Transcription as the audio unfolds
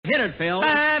Hit it, Phil.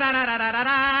 Can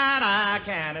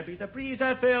it be the breeze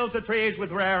that fills the trees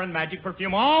with rare and magic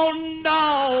perfume? Oh,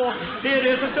 no, it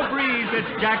isn't the breeze. It's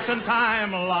Jackson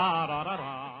time. La, da, da,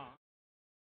 da.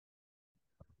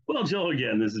 Well, Joe,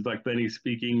 again, this is Buck Benny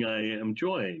speaking. I am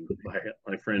joined by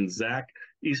my friend Zach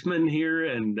Eastman here,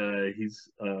 and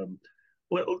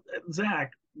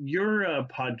Zach, your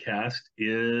podcast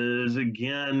is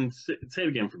again. Say it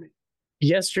again for me.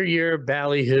 Yesteryear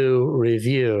Ballyhoo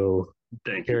Review.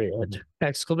 Thank you. Period.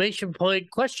 Exclamation point,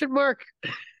 question mark.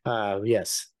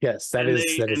 Yes, that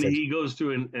is and it. he goes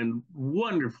through and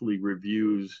wonderfully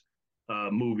reviews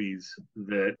movies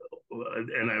that,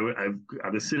 and I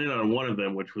was sitting on one of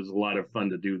them, which was a lot of fun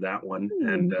to do that one,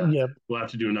 and we'll have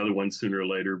to do another one sooner or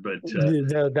later. But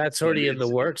that's already in the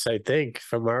works, I think,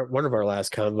 from one of our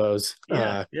last combos.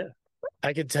 Yeah.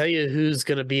 I can tell you who's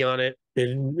going to be on it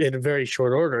in a very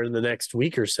short order in the next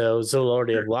week or so. So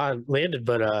already have landed,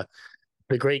 but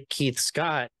the great Keith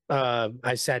Scott.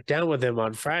 I sat down with him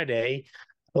on Friday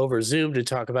over Zoom to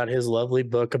talk about his lovely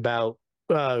book about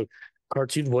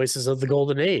cartoon voices of the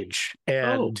Golden Age.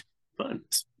 And fun.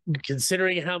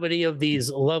 Considering how many of these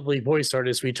lovely voice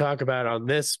artists we talk about on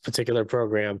this particular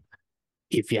program,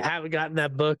 if you haven't gotten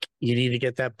that book, you need to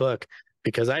get that book,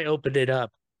 because I opened it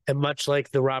up, and much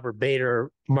like the Robert Bader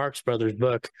Marx Brothers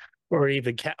book, or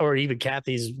even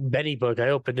Kathy's Benny book, I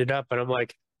opened it up and I'm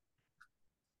like,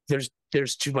 there's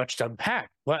too much to unpack.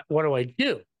 What do I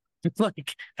do?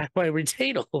 Like, how do I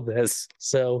retain all this?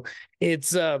 So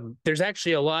it's there's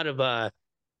actually a lot of I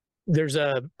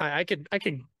could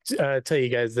tell you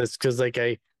guys this, because like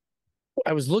I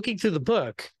was looking through the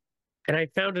book and I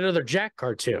found another Jack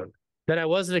cartoon that I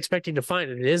wasn't expecting to find,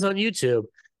 and it is on YouTube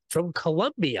from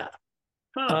Columbia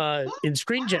in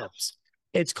Screen Gems.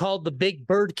 It's called The Big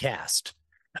Bird Cast,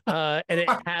 and it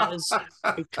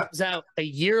comes out a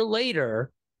year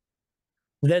later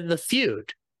than The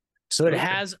Feud. So it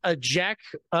has a Jack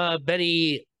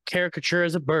Benny caricature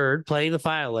as a bird playing the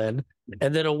violin,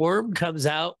 and then a worm comes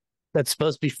out that's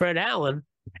supposed to be Fred Allen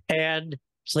and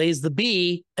plays the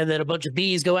bee, and then a bunch of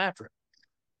bees go after him.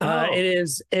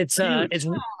 It's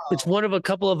one of a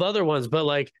couple of other ones, but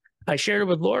like I shared it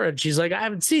with Laura, and she's like, I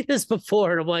haven't seen this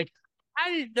before, and I'm like,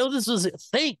 I didn't know this was a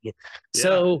thing. Yeah.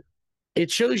 So it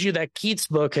shows you that Keith's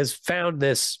book has found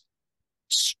this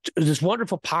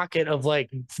wonderful pocket of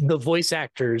like the voice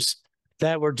actors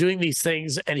that were doing these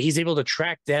things, and he's able to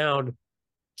track down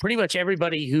pretty much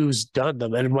everybody who's done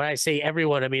them. And when I say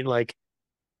everyone, I mean, like,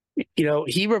 you know,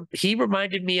 he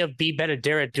reminded me of B.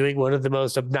 Benaderet doing one of the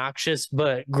most obnoxious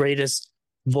but greatest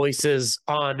voices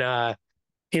on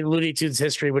in Looney Tunes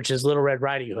history, which is Little Red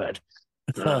Riding Hood.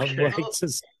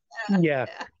 The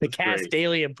Cass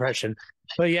Daly impression.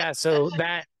 But yeah, so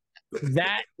that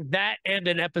and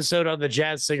an episode on the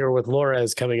Jazz Singer with Laura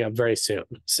is coming up very soon.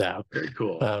 So very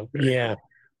cool. Cool.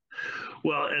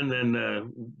 Well, and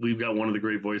then we've got one of the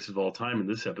great voices of all time in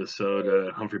this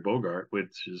episode, Humphrey Bogart,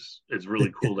 which it's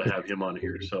really cool to have him on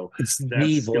here. So that's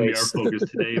going to be our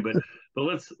focus today. But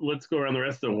let's go around the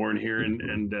rest of the horn here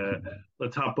and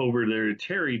let's hop over there to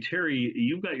Terry. Terry,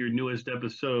 you've got your newest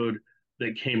episode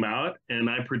that came out, and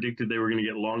I predicted they were going to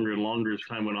get longer and longer as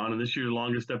time went on. And this is your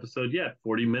longest episode yet,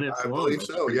 40 minutes. I believe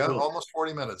so. Yeah, cool. Almost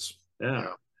 40 minutes. Yeah.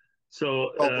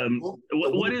 So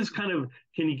what is kind of,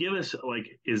 can you give us,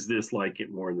 like, is this like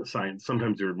it more in the science?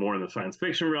 Sometimes you're more in the science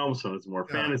fiction realm, sometimes more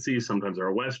fantasy, sometimes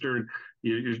they're Western.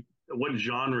 What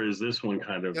genre is this one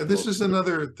kind of? Yeah, this is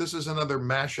another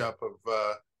mashup of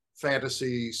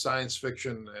fantasy, science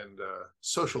fiction, and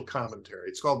social commentary.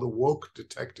 It's called The Woke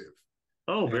Detective.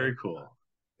 Oh, very cool.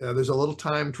 There's a little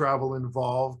time travel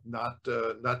involved, not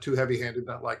too heavy-handed,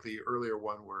 not like the earlier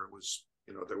one where it was,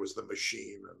 you know, there was the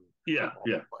machine and and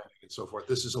so forth.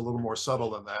 This is a little more subtle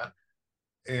than that.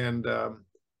 And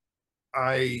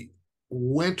I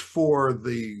went for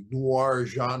the noir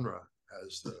genre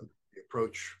as the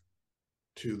approach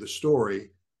to the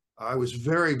story. I was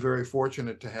very, very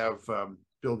fortunate to have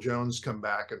Bill Jones come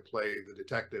back and play the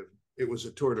detective. It was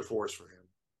a tour de force for him.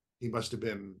 He must have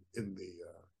been in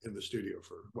the studio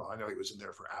for, well, I know he was in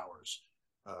there for hours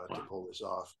to pull this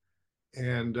off.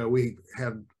 And we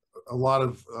had a lot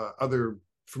of other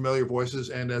familiar voices,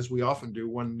 and as we often do,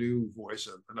 one new voice,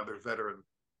 another veteran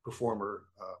performer.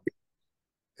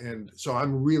 And so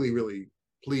I'm really, really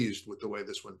pleased with the way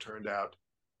this one turned out.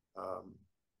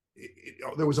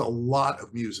 There was a lot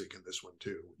of music in this one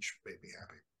too, which made me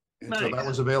happy. And so that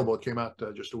was available. It came out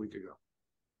just a week ago.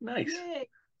 Nice. Yay.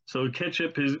 So catch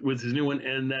up with his new one,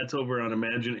 and that's over on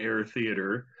Imagineer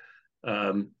Theater.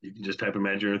 You can just type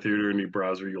Imagineer Theater in your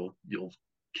browser. You'll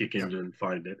kick into and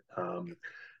find it.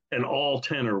 And all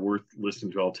 10 are worth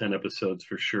listening to, all 10 episodes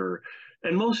for sure.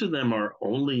 And most of them are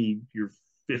only your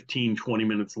 15, 20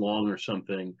 minutes long or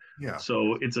something. Yeah.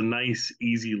 So it's a nice,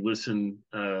 easy listen.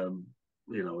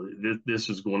 This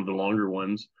is one of the longer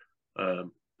ones,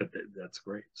 but that's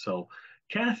great. So,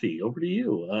 Kathy, over to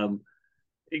you.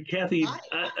 Kathy,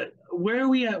 where are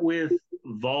we at with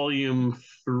volume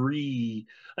 3?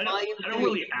 I don't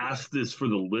really ask this for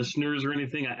the listeners or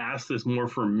anything. I ask this more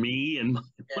for me and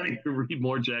wanting to read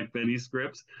more Jack Benny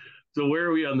scripts. So where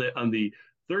are we on the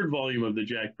third volume of the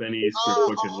Jack Benny script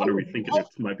book, and what are we thinking it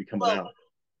might be coming out?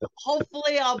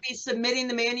 Hopefully I'll be submitting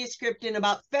the manuscript in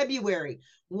about February,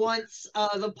 once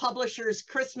the publisher's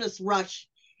Christmas rush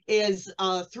is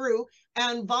through.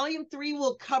 And volume 3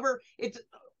 will cover, it's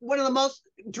one of the most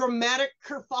dramatic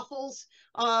kerfuffles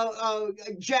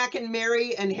Jack and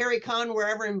Mary and Harry Conn were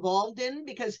ever involved in,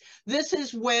 because this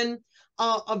is when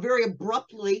very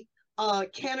abruptly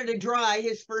Canada Dry,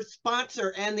 his first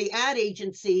sponsor, and the ad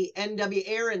agency N.W.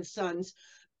 Ayer and Sons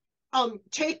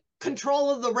take control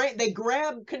of they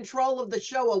grab control of the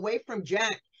show away from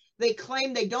Jack. They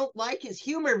claim they don't like his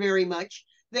humor very much.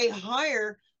 They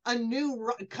hire a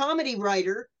new comedy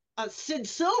writer, Sid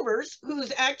Silvers,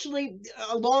 who's actually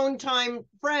a longtime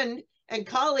friend and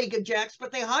colleague of Jack's,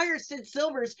 but they hire Sid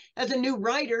Silvers as a new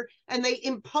writer, and they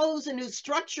impose a new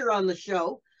structure on the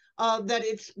show, that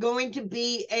it's going to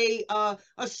be a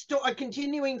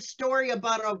continuing story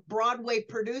about a Broadway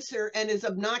producer and his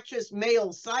obnoxious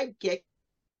male sidekick.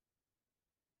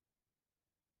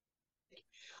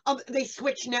 They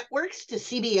switch networks to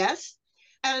CBS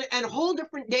and whole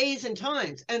different days and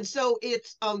times. And so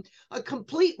it's a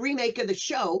complete remake of the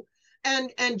show.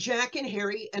 And Jack and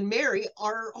Harry and Mary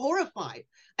are horrified.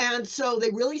 And so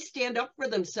they really stand up for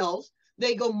themselves.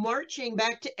 They go marching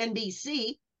back to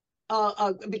NBC,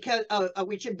 because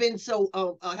which had been so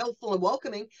helpful and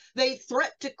welcoming. They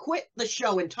threat to quit the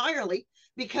show entirely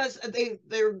because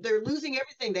they're losing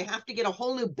everything. They have to get a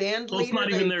whole new band leader. It's not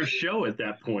even their show at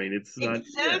that point. It's not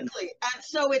exactly. And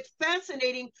so it's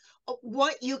fascinating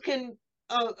what you can,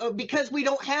 because we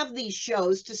don't have these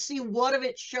shows, to see what of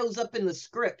it shows up in the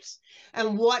scripts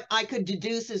and what I could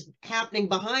deduce is happening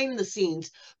behind the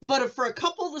scenes. But for a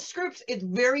couple of the scripts, it's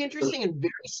very interesting and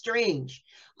very strange.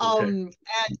 Okay.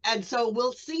 And so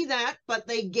we'll see that, but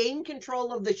they gain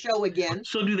control of the show again.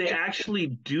 So do they actually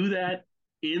do that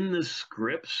in the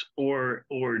scripts, or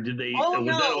did they? Was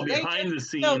that all behind the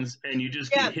scenes, and you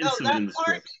just get hints of it in the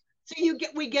scripts? So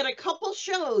we get a couple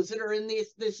shows that are in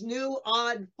this new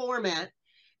odd format,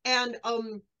 and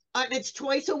it's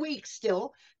twice a week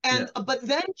still. And but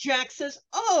then Jack says,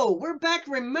 "Oh, we're back.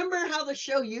 Remember how the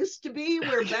show used to be?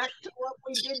 We're back to what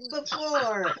we did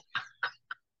before."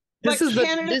 This is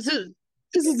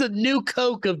the new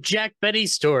Coke of Jack Benny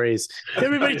stories.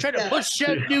 Everybody trying to push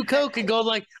new Coke and go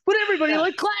like, "Would everybody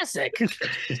like classic?"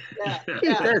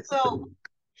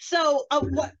 So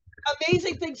what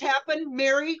amazing things happen.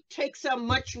 Mary takes a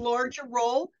much larger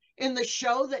role in the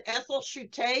show than Ethel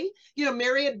Chute.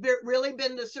 Mary had really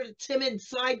been the sort of timid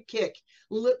sidekick,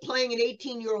 playing an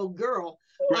 18-year-old girl.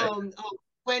 Right.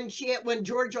 When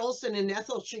George Olsen and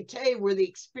Ethel Chute were the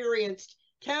experienced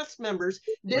cast members,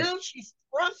 now she's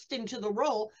thrust into the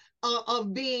role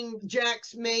of being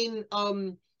Jack's main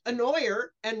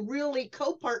annoyer and really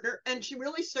co-partner, and she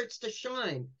really starts to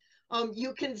shine.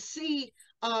 You can see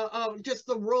just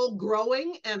the role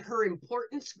growing and her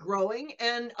importance growing.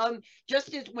 And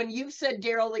just as when you said,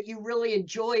 Daryl, that you really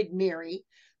enjoyed Mary,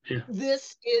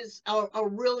 this is a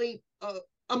really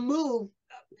a move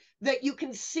that you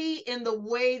can see in the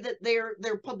way that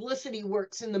their publicity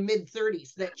works in the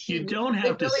mid-30s. That you don't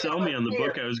have to sell me on the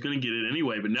book. I was going to get it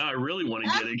anyway, but now I really want to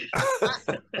get it.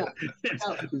 It's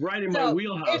right in my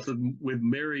wheelhouse with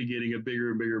Mary getting a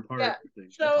bigger and bigger part. Yeah.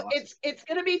 So awesome. It's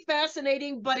going to be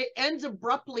fascinating, but it ends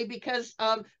abruptly because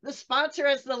the sponsor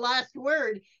has the last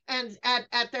word, and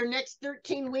at their next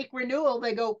 13-week renewal,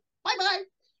 they go bye-bye.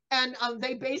 And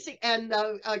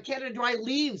Canada Dry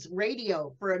leaves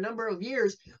radio for a number of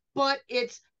years, but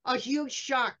it's a huge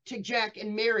shock to Jack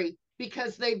and Mary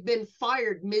because they've been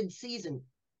fired mid-season.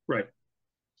 Right.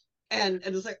 And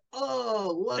it's like,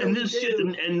 oh, what and do this we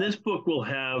do? And this book will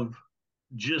have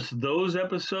just those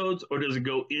episodes, or does it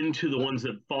go into the ones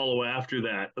that follow after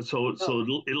that? So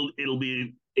it'll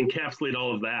be encapsulate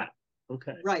all of that.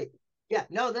 Okay. Right. Yeah.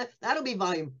 No, that'll be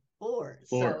volume 4.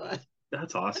 So.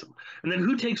 That's awesome. And then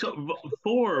who takes over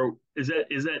 4? Is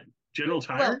that General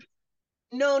Tire?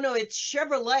 Well, no, it's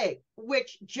Chevrolet,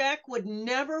 which Jack would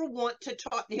never want to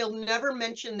talk. He'll never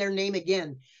mention their name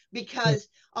again because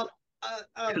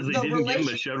they didn't give him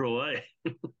a Chevrolet.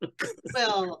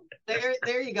 Well,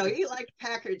 there you go. He liked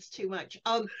Packards too much.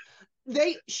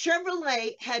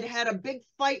 Chevrolet had a big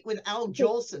fight with Al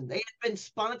Jolson. They had been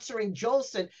sponsoring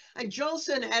Jolson, and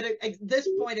Jolson had at this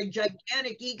point a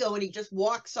gigantic ego, and he just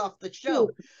walks off the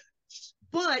show.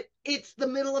 But it's the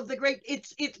middle of the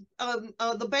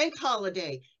the bank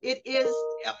holiday. It is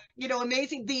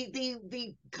amazing,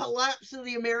 the collapse of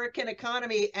the American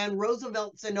economy and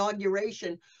Roosevelt's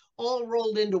inauguration all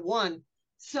rolled into one.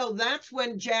 So that's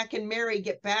when Jack and Mary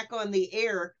get back on the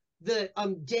air the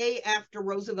day after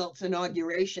Roosevelt's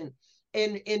inauguration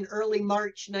in early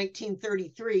March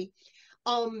 1933.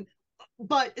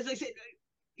 But as I said,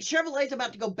 Chevrolet's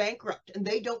about to go bankrupt, and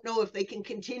they don't know if they can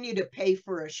continue to pay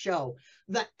for a show.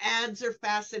 The ads are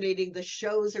fascinating, the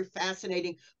shows are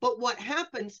fascinating, but what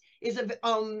happens is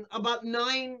about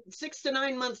 6 to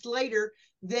 9 months later,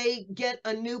 they get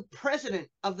a new president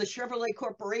of the Chevrolet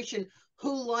Corporation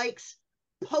who likes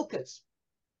polkas.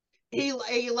 He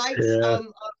likes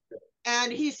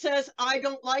and he says, I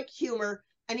don't like humor,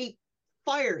 and he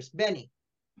fires Benny.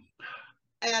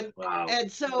 And wow.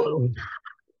 And so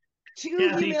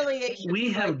humiliation.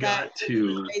 We have got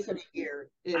to.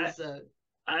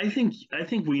 I think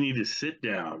we need to sit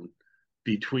down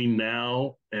between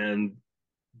now and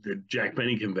the Jack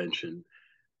Benny convention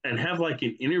and have like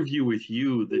an interview with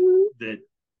you that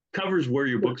covers where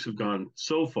your books have gone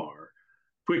so far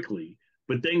quickly,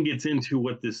 but then gets into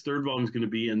what this third volume is going to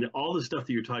be and all the stuff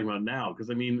that you're talking about now.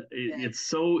 Because I mean, it's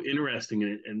so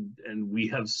interesting, and we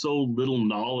have so little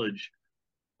knowledge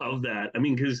of that. I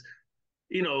mean, because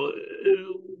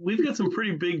we've got some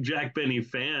pretty big Jack Benny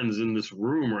fans in this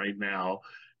room right now.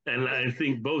 And I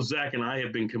think both Zach and I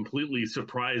have been completely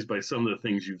surprised by some of the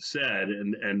things you've said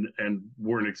and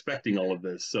weren't expecting all of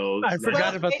this. So I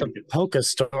forgot about the polka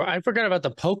store. I forgot about the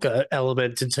polka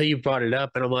element until you brought it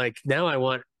up. And I'm like, now I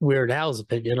want Weird Al's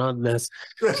opinion on this.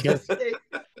 There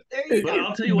you go.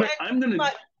 I'll tell you what,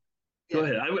 go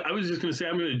ahead. I was just going to say,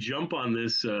 I'm going to jump on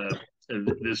this,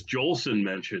 this Jolson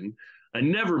mention. I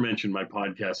never mentioned my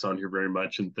podcast on here very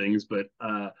much and things, but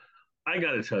I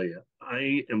got to tell you,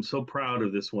 I am so proud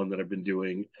of this one that I've been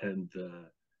doing, and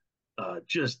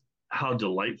just how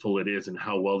delightful it is and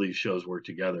how well these shows work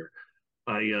together.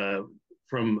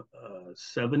 From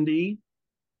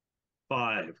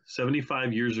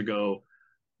 75 years ago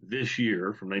this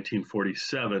year, from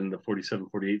 1947, the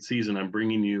 47-48 season, I'm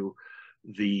bringing you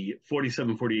the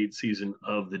 47-48 season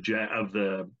of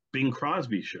the Bing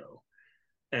Crosby show.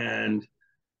 And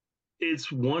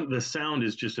the sound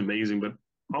is just amazing, but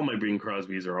all my Bing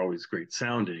Crosbys are always great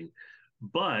sounding.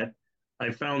 But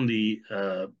I found the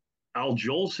Al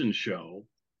Jolson show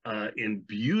in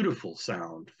beautiful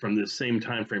sound from the same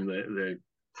time frame, the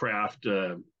Kraft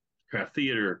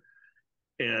Theater.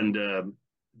 And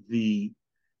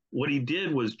what he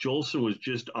did was, Jolson was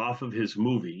just off of his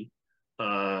movie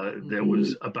that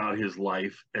was about his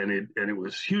life, and it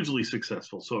was hugely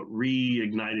successful. So it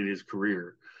reignited his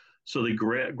career. So they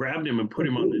grabbed him and put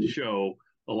him on the show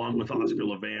along with Oscar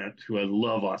Levant, who I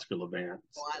love Oscar Levant,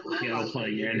 piano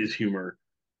playing and his humor.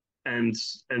 And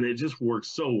it just works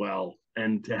so well.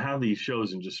 And to have these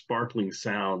shows in just sparkling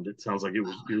sound, it sounds like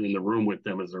you're in the room with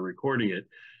them as they're recording it.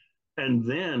 And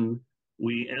then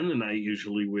we end the night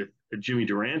usually with a Jimmy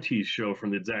Durante's show from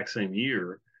the exact same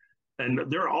year. And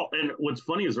what's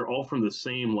funny is they're all from the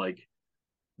same,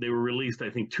 they were released, I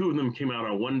think 2 of them came out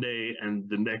on one day and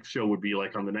the next show would be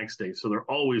on the next day. So they're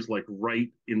always right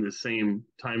in the same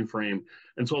time frame.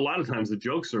 And so a lot of times the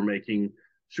jokes they're making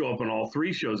show up on all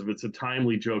 3 shows if it's a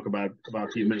timely joke about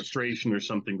the administration or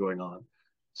something going on.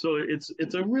 So it's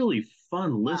a really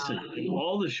fun listen. Wow.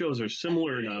 All the shows are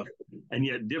similar enough and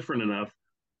yet different enough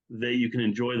that you can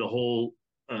enjoy the whole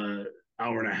hour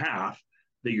and a half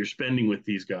that you're spending with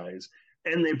these guys.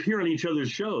 And they appear on each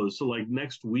other's shows. So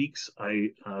next week's,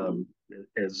 as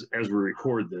we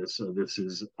record this, this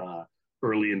is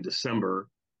early in December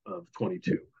of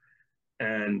 22.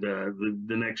 And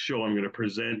the next show I'm going to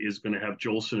present is going to have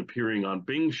Jolson appearing on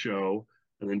Bing's show,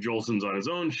 and then Jolson's on his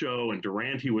own show, and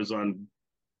Durante was on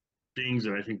Bing's,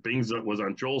 and I think Bing's was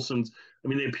on Jolson's. I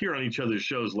mean, they appear on each other's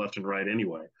shows left and right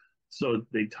anyway. So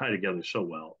they tie together so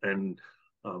well. And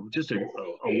just a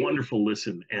wonderful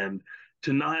listen. And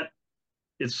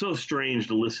it's so strange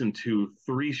to listen to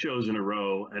 3 shows in a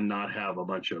row and not have a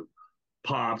bunch of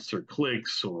pops or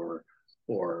clicks or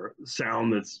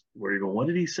sound that's where you go, what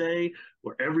did he say?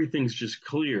 Where everything's just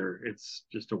clear. It's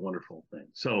just a wonderful thing.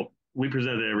 So we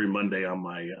present it every Monday on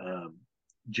my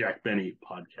Jack Benny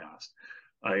podcast.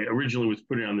 I originally was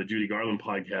putting on the Judy Garland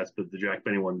podcast, but the Jack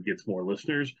Benny one gets more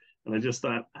listeners. And I just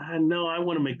thought, no, I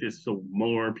want to make this so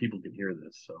more people can hear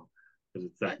this. So, because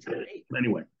it's that good.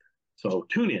 Anyway, so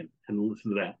tune in and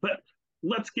listen to that. But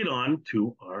let's get on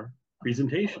to our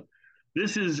presentation.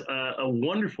 This is a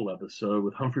wonderful episode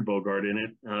with Humphrey Bogart in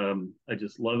it. I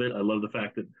just love it. I love the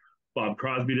fact that Bob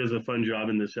Crosby does a fun job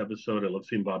in this episode. I love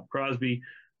seeing Bob Crosby.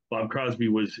 Bob Crosby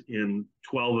was in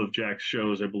 12 of Jack's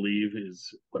shows, I believe,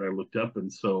 is what I looked up.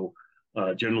 And so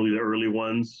generally the early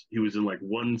ones, he was in like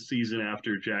one season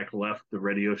after Jack left the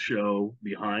radio show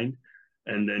behind,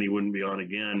 and then he wouldn't be on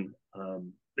again,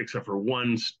 except for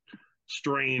one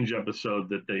strange episode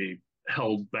that they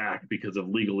held back because of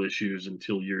legal issues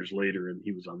until years later, and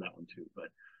he was on that one too.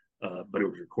 But it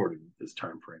was recorded at this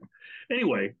time frame.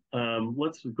 Anyway,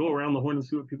 let's go around the horn and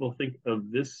see what people think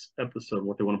of this episode,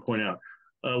 what they want to point out.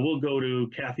 We'll go to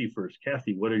Kathy first.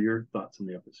 Kathy, what are your thoughts on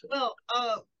the episode? Well,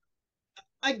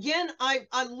 again,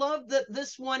 I love that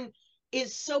this one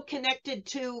is so connected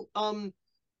to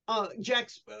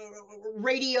Jack's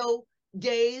radio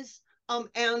days,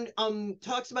 and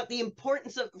talks about the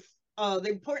importance of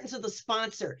the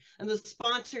sponsor and the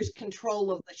sponsor's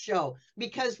control of the show,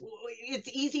 because it's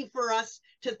easy for us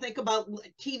to think about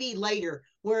TV later,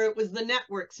 where it was the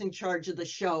networks in charge of the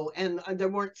show and there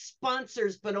weren't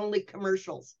sponsors but only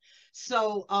commercials.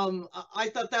 So I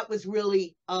thought that was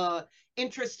really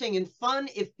interesting and fun.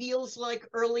 It feels like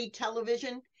early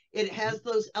television. It has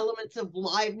those elements of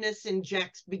liveness in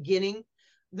Jack's beginning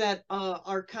that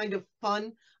are kind of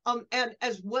fun. And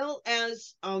as well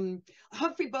as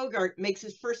Humphrey Bogart makes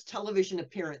his first television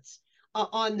appearance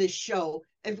on this show.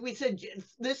 As we said,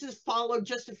 this is followed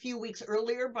just a few weeks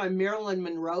earlier by Marilyn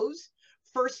Monroe's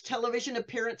first television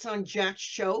appearance on Jack's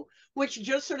show, which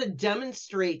just sort of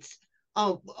demonstrates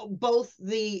both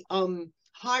the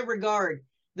high regard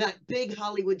that big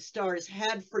Hollywood stars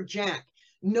had for Jack,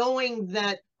 knowing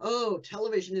that, oh,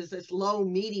 television is this low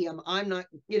medium. I'm not,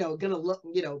 gonna look,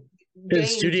 And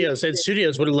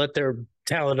studios wouldn't let their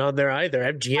talent on there either.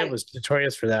 MGM was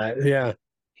notorious for that. Yeah,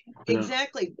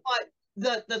 exactly.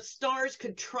 But the stars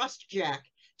could trust Jack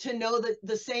to know that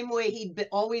the same way he'd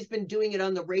always been doing it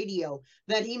on the radio,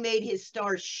 that he made his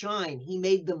stars shine. He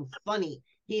made them funny.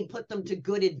 He put them to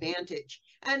good advantage.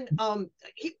 And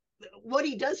what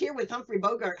he does here with Humphrey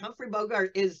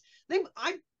Bogart is,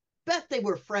 I bet they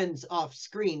were friends off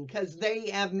screen, because they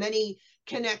have many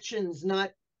connections,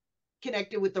 not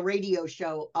connected with the radio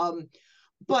show.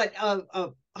 But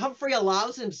Humphrey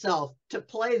allows himself to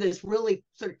play this really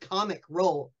sort of comic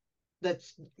role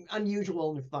that's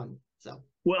unusual and fun. So.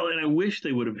 Well, and I wish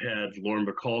they would have had Lauren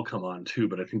Bacall come on too,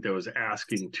 but I think that was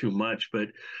asking too much. But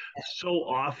so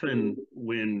often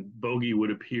when Bogey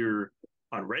would appear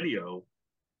on radio,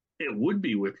 it would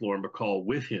be with Lauren Bacall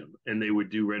with him, and they would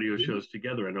do radio shows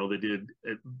together. I know they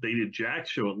did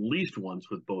Jack's show at least once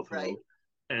with both of them.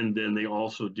 And then they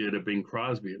also did a Bing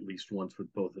Crosby at least once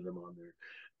with both of them on there.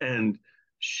 And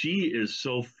she is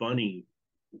so funny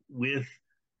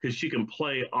because she can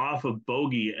play off of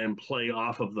Bogey and play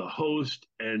off of the host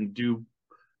and do,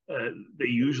 they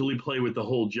usually play with the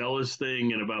whole jealous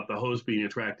thing and about the host being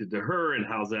attracted to her and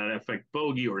how's that affect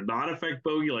Bogey or not affect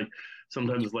Bogey. Like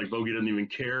sometimes it's like Bogey doesn't even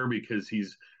care because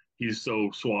he's so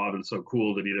suave and so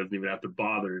cool that he doesn't even have to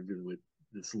bother with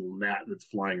this little gnat that's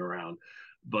flying around.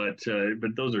 But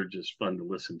those are just fun to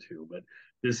listen to. But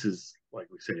this is, like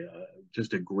we say,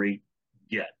 just a great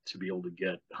get to be able to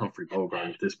get Humphrey Bogart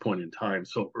at this point in time,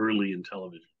 so early in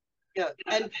television. Yeah,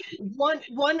 and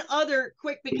one other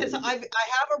quick, because I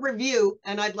have a review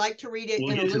and I'd like to read it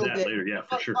in a little bit later. Yeah,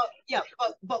 for sure.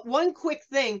 But one quick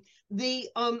thing: the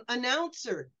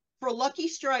announcer for Lucky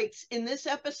Strikes in this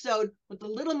episode with the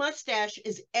little mustache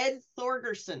is Ed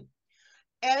Thorgerson.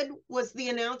 Ed was the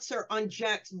announcer on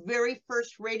Jack's very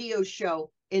first radio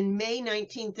show in May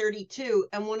 1932.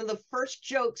 And one of the first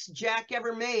jokes Jack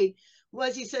ever made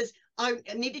was, he says, I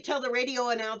need to tell the radio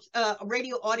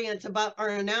audience about our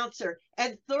announcer.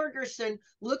 Ed Thorgerson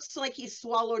looks like he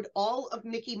swallowed all of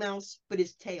Mickey Mouse but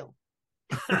his tail.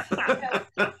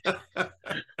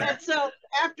 And so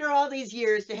after all these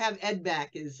years, to have Ed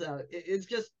back is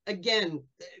just, again,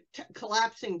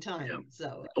 collapsing time. Yeah.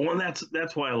 So well,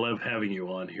 that's why I love having you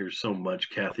on here so much,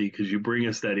 Kathy, because you bring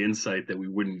us that insight that we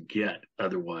wouldn't get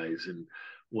otherwise. And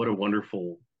what a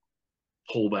wonderful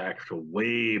pullback to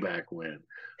way back when.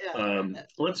 Yeah.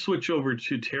 Let's switch over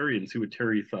to Terry and see what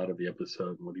Terry thought of the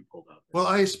episode and what he pulled out there. Well,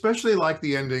 I especially like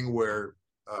the ending where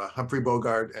Humphrey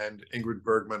Bogart and Ingrid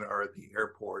Bergman are at the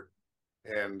airport,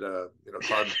 and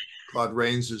Claude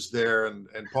Rains is there, and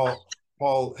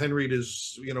Paul Henreid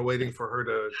is waiting for her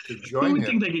to join him. Who would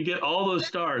think they could get all those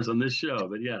stars on this show?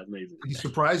 But yeah, amazing. He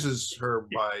surprises her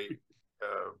by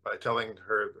telling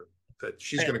her that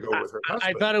she's going to go with her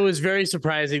husband. I thought it was very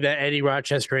surprising that Eddie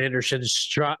Rochester Anderson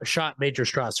shot Major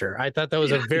Strasser. I thought that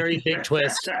was a very big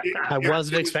twist. I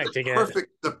wasn't expecting it.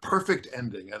 The perfect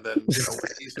ending. And then, you know,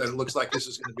 he said it looks like this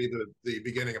is going to be the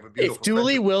beginning of a beautiful. If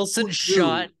Dooley Wilson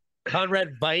shot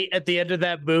Conrad Veidt at the end of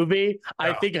that movie,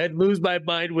 I think I'd lose my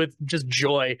mind with just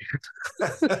joy.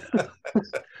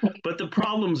 But the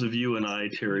problems of you and I,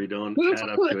 Terry, don't add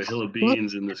up to a hill of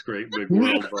beans in this great big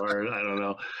world of art. I don't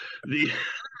know.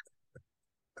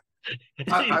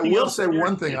 I will say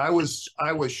one thing. I was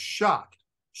shocked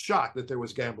that there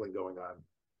was gambling going on.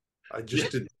 I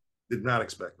just did not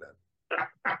expect that.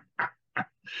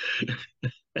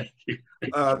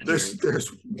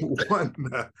 There's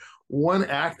one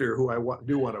actor who I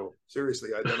do want to seriously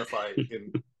identify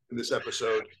in this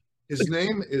episode. His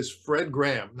name is Fred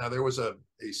Graham. Now, there was a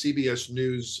CBS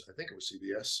News, I think it was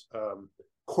CBS,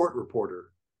 court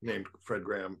reporter named Fred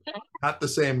Graham, not the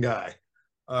same guy.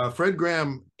 Fred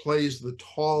Graham plays the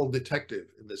tall detective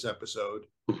in this episode,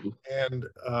 and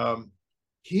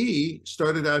he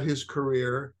started out his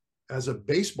career as a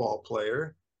baseball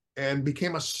player and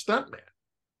became a stuntman.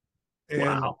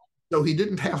 And so he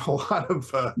didn't have a lot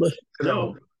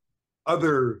of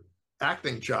other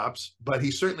acting chops, but he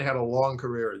certainly had a long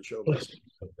career in show business.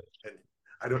 And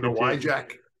I don't know why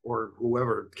Jack or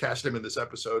whoever cast him in this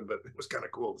episode, but it was kind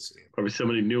of cool to see him. Probably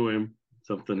somebody knew him.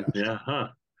 Something, yeah, huh?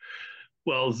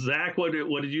 Well, Zach, what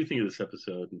did you think of this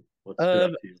episode? What's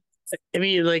stood out to you? I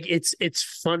mean, like it's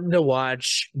fun to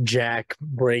watch Jack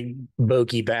bring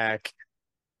Bogey back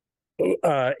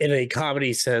in a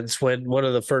comedy sense. When one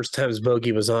of the first times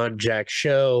Bogey was on Jack's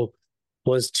show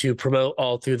was to promote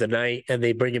All Through the Night, and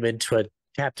they bring him into a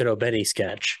Captain O'Benny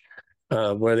sketch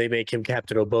where they make him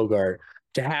Captain O'Bogart.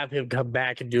 To have him come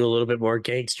back and do a little bit more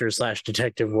gangster /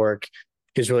 detective work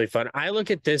is really fun. I look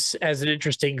at this as an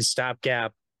interesting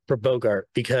stopgap for Bogart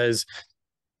because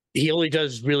he only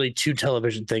does really 2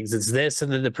 television things. It's this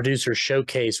and then the Producer's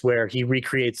Showcase where he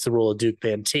recreates the role of Duke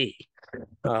Van T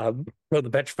from The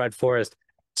Petrified Forest.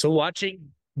 So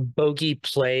watching Bogey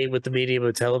play with the medium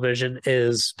of television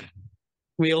is,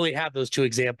 we only have those 2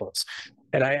 examples.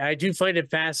 And I do find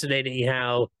it fascinating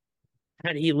how,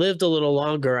 had he lived a little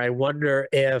longer, I wonder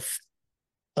if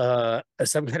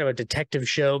some kind of a detective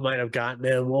show might have gotten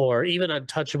him, or even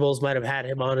Untouchables might have had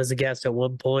him on as a guest at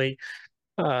one point.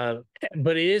 But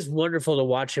it is wonderful to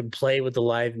watch him play with the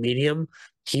live medium.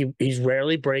 He's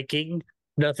rarely breaking.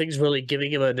 Nothing's really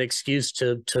giving him an excuse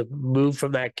to move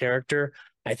from that character.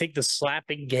 I think the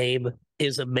slapping game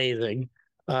is amazing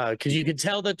because you can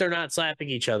tell that they're not slapping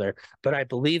each other, but I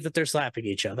believe that they're slapping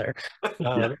each other.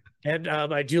 And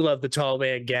I do love the tall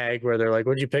man gag where they're like,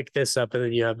 "Where'd you pick this up?" And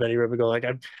then you have Betty Rubin go like,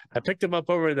 "I picked him up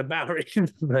over in the Bowery."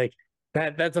 Like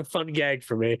that's a fun gag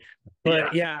for me.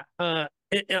 But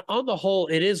on the whole,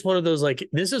 it is one of those, like,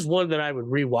 this is one that I would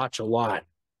rewatch a lot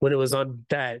when it was on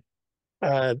that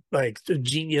like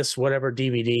Genius whatever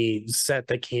DVD set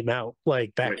that came out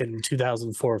like back in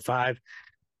 2004 or 5.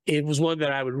 It was one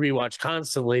that I would rewatch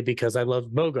constantly because I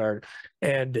loved Bogart.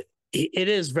 And it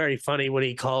is very funny when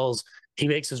he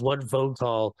makes his one phone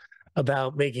call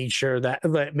about making sure that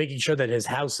his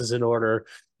house is in order.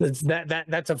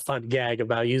 That's a fun gag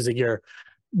about using your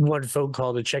one phone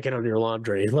call to check in on your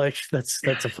laundry. Like that's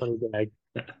a funny gag.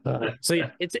 So yeah,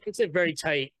 it's a very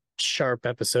tight, sharp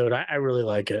episode. I really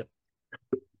like it.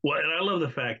 Well, and I love the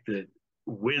fact that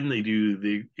when they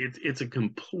do it's a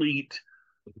complete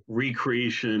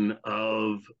recreation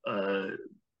of a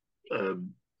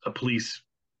police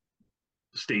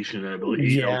station, I believe,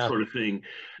 you know, sort of thing,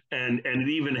 and it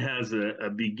even has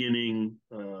a beginning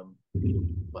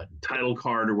title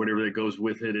card or whatever that goes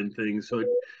with it and things. So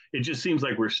it just seems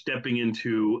like we're stepping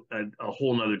into a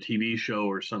whole nother TV show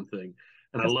or something,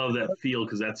 and I love that feel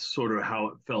because that's sort of how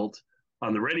it felt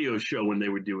on the radio show when they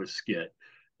would do a skit.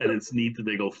 And it's neat that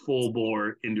they go full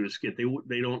bore into a skit.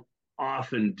 They don't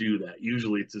often do that.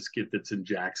 Usually it's a skit that's in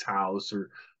Jack's house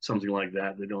or something like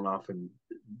that. They don't often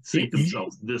sink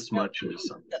themselves this much into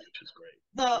something, which is great.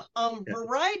 The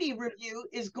Variety review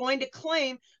is going to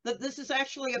claim that this is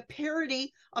actually a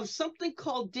parody of something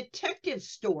called Detective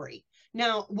Story.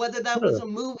 Now, whether that was a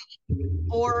movie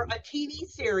or a TV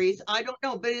series, I don't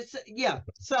know, but it's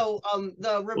So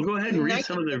well, go ahead and read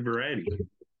some of the Variety.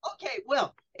 Okay,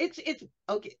 well,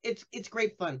 it's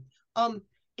great fun.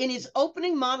 In his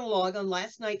opening monologue on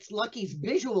last night's Lucky's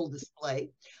visual display,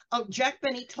 Jack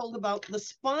Benny told about the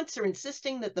sponsor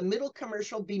insisting that the middle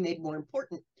commercial be made more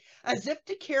important, as if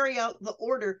to carry out the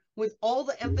order with all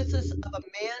the emphasis of a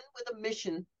man with a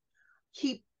mission.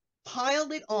 He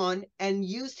piled it on and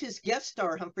used his guest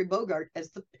star, Humphrey Bogart,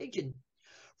 as the pigeon.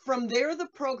 From there, the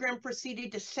program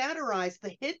proceeded to satirize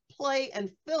the hit play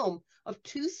and film of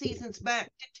 2 seasons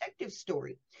back, Detective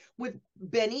Story, with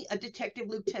Benny, a detective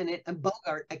lieutenant, and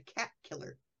Bogart, a cat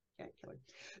killer.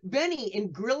 Benny,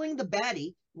 in grilling the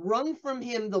baddie, wrung from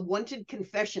him the wanted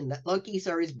confession that Lucky's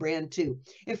are his brand too.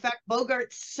 In fact,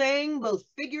 Bogart sang both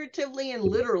figuratively and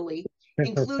literally,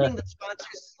 including the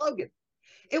sponsor's slogan.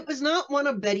 It was not one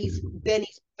of Benny's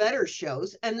better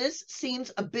shows, and this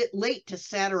seems a bit late to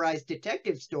satirize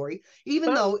Detective Story,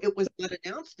 even though it was not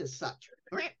announced as such.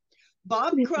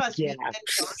 Bob Crosby and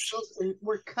John Wilson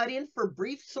were cut in for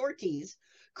brief sorties,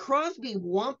 Crosby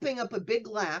womping up a big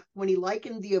laugh when he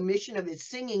likened the omission of his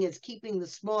singing as keeping the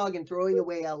smog and throwing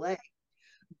away L.A.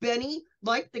 Benny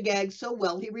liked the gag so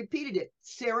well he repeated it.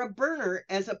 Sarah Berner,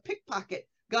 as a pickpocket,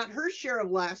 got her share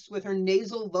of laughs with her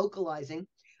nasal vocalizing,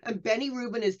 and Benny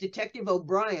Rubin as Detective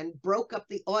O'Brien broke up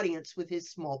the audience with his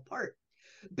small part.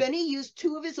 Benny used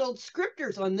 2 of his old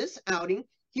scripters on this outing,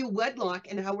 Hugh Wedlock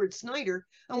and Howard Snyder,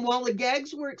 and while the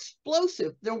gags were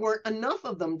explosive, there weren't enough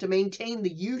of them to maintain the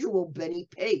usual Benny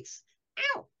pace.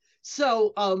 Ow!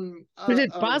 So,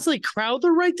 did Bosley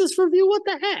Crowther write this review? What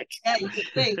the heck? Yeah, you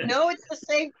think. No, it's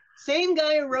the same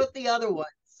guy who wrote the other one.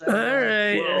 So, all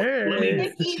right.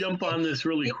 Let me jump on this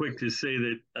really quick to say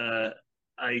that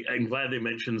I'm glad they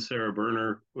mentioned Sarah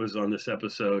Berner was on this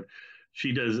episode.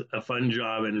 She does a fun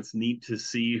job, and it's neat to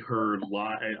see her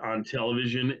live on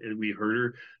television. We heard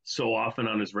her so often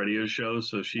on his radio show,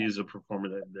 so she's a performer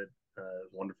that is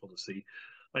wonderful to see.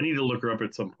 I need to look her up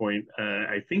at some point.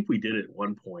 I think we did at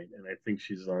one point, and I think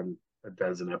she's on a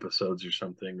dozen episodes or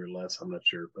something or less. I'm not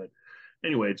sure, but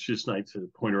anyway, it's just nice to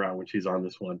point her out when she's on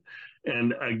this one.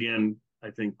 And again,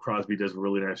 I think Crosby does a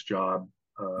really nice job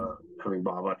having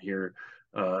Bob on here.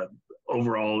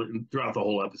 Overall, throughout the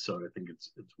whole episode, I think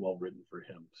it's well written for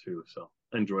him too. So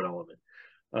I enjoyed all of it.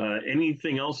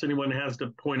 Anything else anyone has to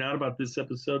point out about this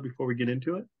episode before we get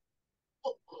into it?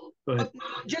 Go ahead.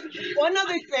 Just one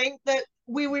other thing that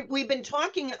we've been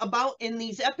talking about in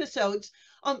these episodes.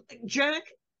 Jack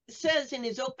says in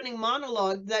his opening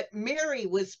monologue that Mary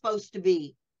was supposed to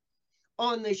be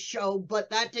on the show, but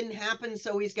that didn't happen,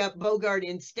 so he's got Bogart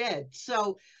instead.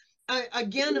 So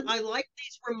again, I like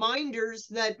these reminders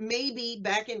that maybe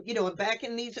back in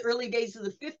these early days of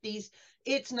the 50s,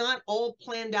 it's not all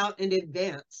planned out in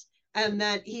advance, and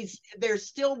that they're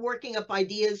still working up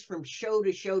ideas from show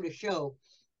to show to show,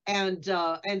 and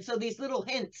so these little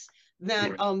hints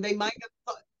that they might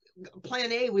have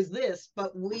plan A was this,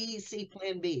 but we see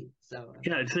plan B. So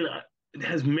yeah,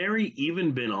 has Mary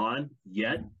even been on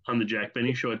yet on the Jack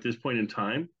Benny show at this point in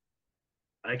time?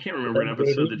 I can't remember an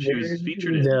episode that she was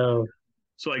featured in. No.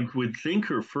 So I would think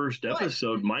her first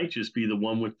episode might just be the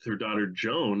one with her daughter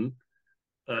Joan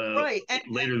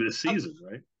later this season,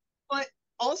 right? But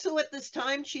also at this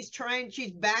time, she's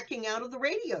backing out of the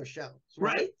radio show,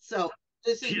 right? So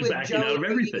this is she's with backing out of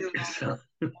everything. So.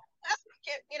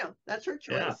 That's her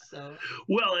choice. Yeah. So.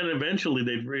 Well, and eventually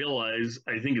they'd realize,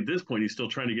 I think at this point, he's still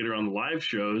trying to get her on the live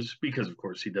shows because, of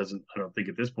course, I don't think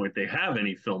at this point they have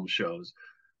any film shows.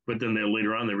 But then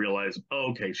later on, they realize,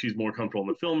 okay, she's more comfortable in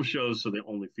the film shows, so they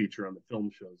only feature on the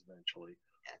film shows eventually.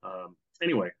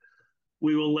 Anyway,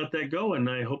 we will let that go, and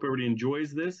I hope everybody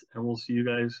enjoys this, and we'll see you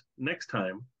guys next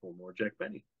time for more Jack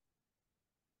Benny.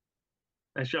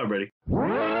 Nice job, Brady.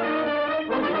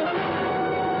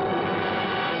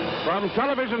 From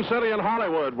Television City in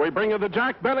Hollywood, we bring you the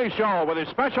Jack Benny Show with his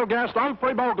special guest,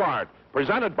 Humphrey Bogart,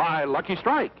 presented by Lucky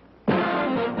Strike.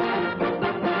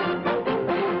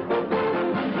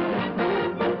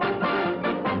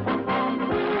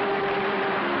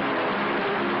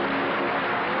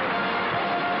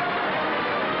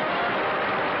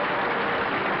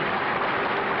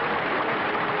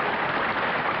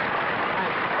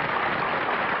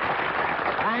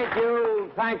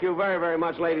 Thank you very, very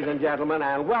much, ladies and gentlemen,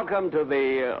 and welcome to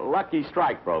the Lucky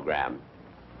Strike program.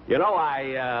 You know,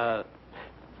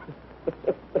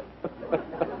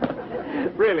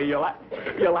 really, you'll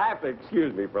have to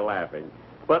excuse me for laughing,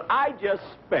 but I just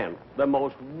spent the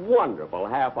most wonderful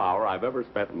half hour I've ever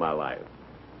spent in my life.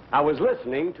 I was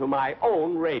listening to my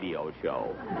own radio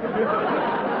show.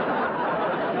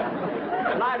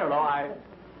 And I don't know,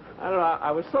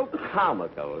 I was so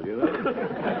comical, you know.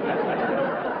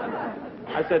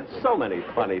 I said so many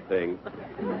funny things.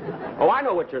 Oh, I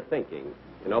know what you're thinking,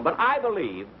 you know, but I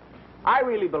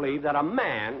really believe that a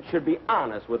man should be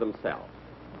honest with himself.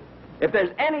 If there's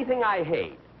anything I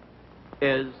hate,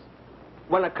 is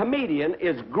when a comedian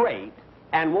is great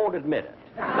and won't admit it.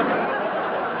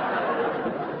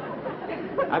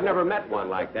 I've never met one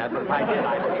like that, but if I did,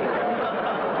 I'd hate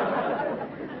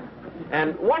it.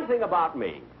 And one thing about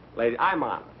me, lady, I'm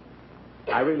honest.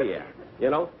 I really am. You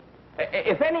know,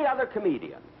 if any other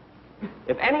comedian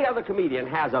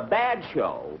has a bad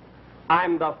show,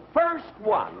 I'm the first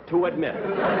one to admit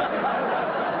it.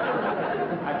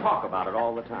 I talk about it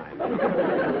all the time.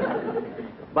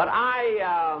 But I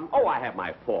have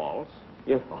my faults.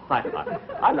 You know,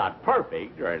 I'm not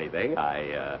perfect or anything.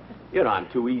 You know, I'm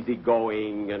too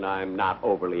easygoing and I'm not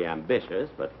overly ambitious.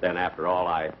 But then, after all,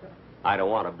 I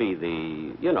don't want to be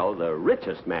the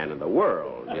richest man in the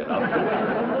world. You know,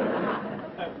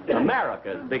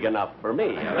 America's big enough for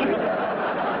me.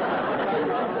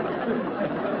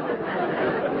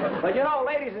 But you know,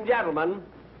 ladies and gentlemen,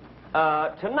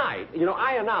 tonight, you know,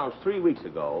 I announced 3 weeks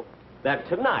ago that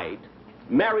tonight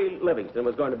Mary Livingstone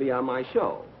was going to be on my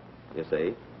show. You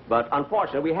see, but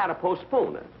unfortunately we had to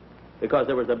postpone it because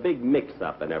there was a big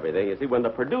mix-up and everything. You see, when the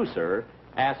producer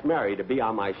asked Mary to be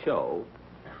on my show,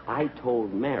 I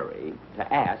told Mary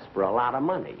to ask for a lot of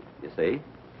money, you see.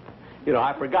 You know,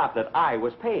 I forgot that I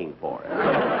was paying for it.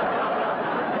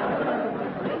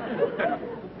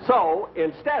 So,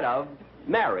 instead of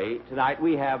Mary, tonight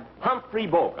we have Humphrey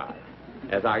Bogart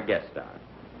as our guest star.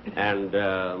 And,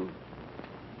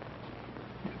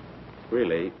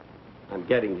 really, I'm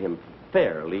getting him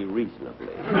fairly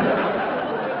reasonably. You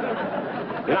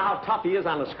know how tough he is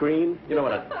on the screen? You know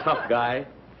what a tough guy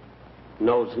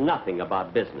knows nothing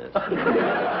about business.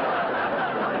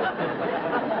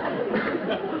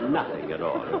 Nothing at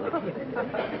all.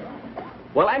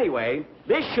 Well, anyway,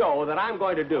 this show that I'm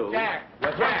going to do... Jack!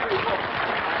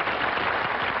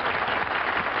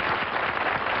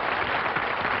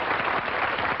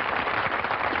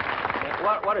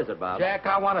 What is it, Bob? Jack,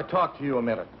 I want to talk to you a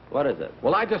minute. What is it?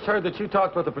 Well, I just heard that you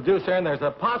talked with the producer, and there's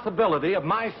a possibility of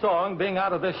my song being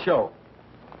out of this show.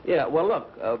 Yeah, well,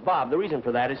 look, Bob, the reason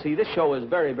for that is, see, this show is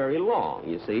very, very long,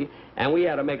 you see, and we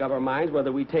had to make up our minds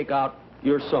whether we take out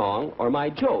your song or my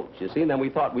jokes, you see, and then we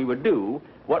thought we would do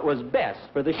what was best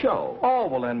for the show. Oh,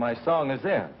 well, then my song is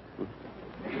in.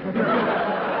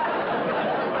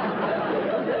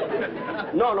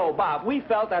 No, Bob, we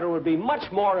felt that it would be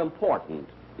much more important,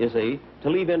 you see, to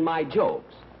leave in my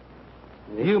jokes.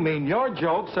 You mean your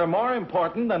jokes are more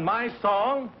important than my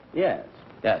song? Yes.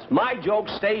 My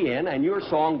jokes stay in and your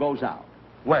song goes out.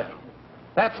 Well,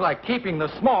 that's like keeping the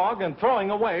smog and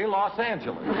throwing away Los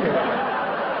Angeles.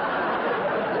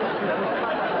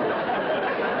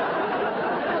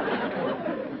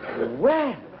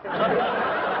 Well,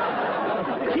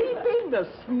 keeping the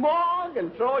smog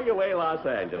and throwing away Los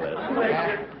Angeles.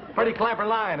 Pretty clever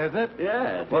line, isn't it?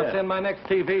 Yes. What's in my next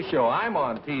TV show? I'm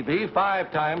on TV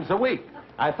 5 times a week.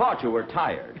 I thought you were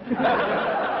tired.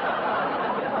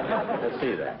 Let's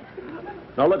see that.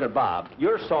 Now, look at Bob.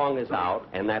 Your song is out,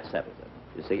 and that settles it.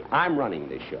 You see, I'm running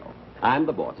this show. I'm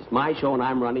the boss. It's my show, and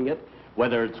I'm running it,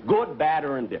 whether it's good, bad,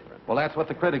 or indifferent. Well, that's what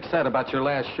the critics said about your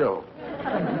last show.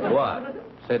 What?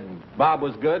 Said Bob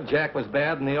was good, Jack was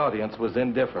bad, and the audience was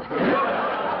indifferent.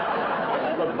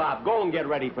 Look, Bob, go and get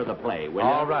ready for the play, will you?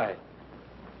 All right.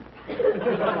 You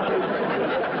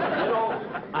know,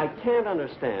 I can't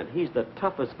understand. He's the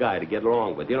toughest guy to get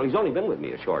along with. You know, he's only been with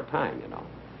me a short time, you know.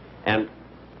 And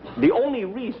the only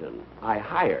reason I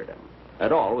hired him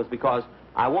at all was because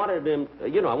I wanted him,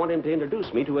 you know, I wanted him to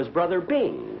introduce me to his brother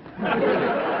Bing. Then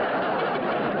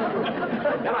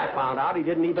I found out he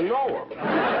didn't even know him.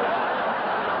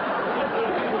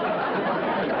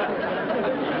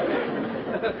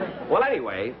 Well,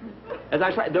 anyway, as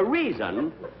I said, the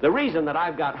reason that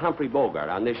I've got Humphrey Bogart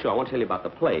on this show, I want to tell you about the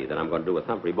play that I'm going to do with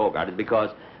Humphrey Bogart, is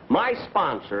because my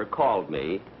sponsor called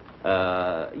me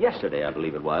yesterday, I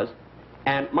believe it was,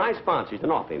 and my sponsor, he's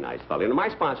an awfully nice fellow, and my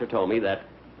sponsor told me that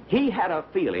he had a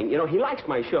feeling, you know, he likes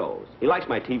my shows. He likes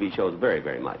my TV shows very,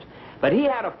 very much. But he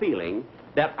had a feeling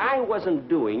that I wasn't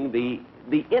doing the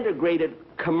integrated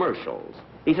commercials.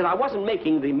 He said I wasn't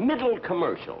making the middle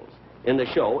commercials in the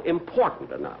show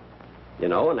important enough. You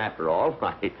know, and after all,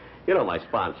 my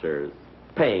sponsor's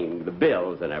paying the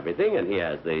bills and everything, and he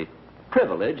has the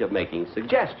privilege of making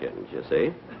suggestions, you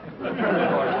see. Of course,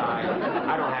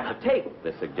 I don't have to take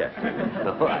the suggestions.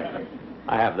 No,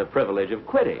 I have the privilege of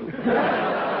quitting.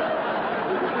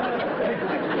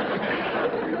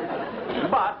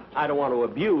 But I don't want to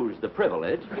abuse the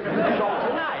privilege. So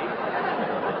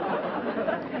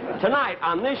tonight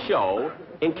on this show,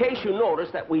 in case you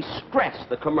notice that we stress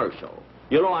the commercial,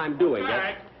 you know I'm doing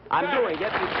it. I'm doing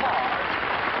it because...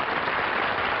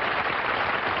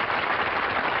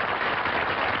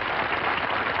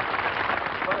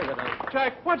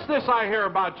 Jack, what's this I hear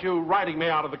about you writing me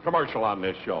out of the commercial on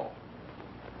this show?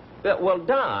 Well,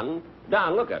 Don,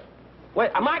 look at...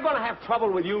 Wait, am I going to have trouble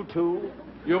with you, too?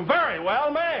 You very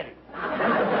well may.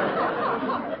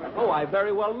 Oh, I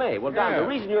very well may. Well, Don, the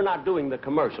reason you're not doing the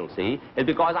commercial, see, is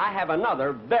because I have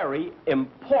another very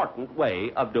important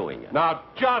way of doing it. Now,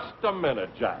 just a minute,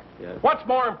 Jack. Yes? What's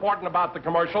more important about the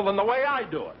commercial than the way I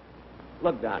do it?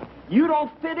 Look, Don, you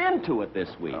don't fit into it this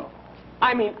week. No.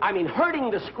 I mean, hurting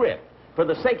the script for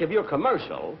the sake of your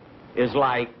commercial is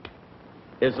like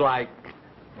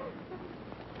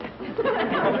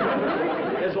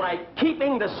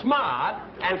keeping the smog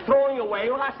and throwing away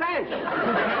Los Angeles.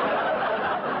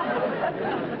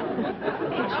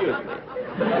 Excuse me.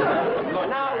 Look,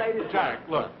 now, ladies, Jack,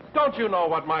 look, don't you know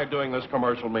what my doing this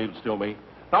commercial means to me?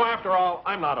 Now, after all,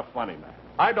 I'm not a funny man.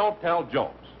 I don't tell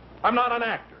jokes. I'm not an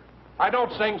actor. I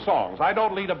don't sing songs. I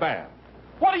don't lead a band.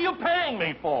 What are you paying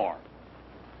me for?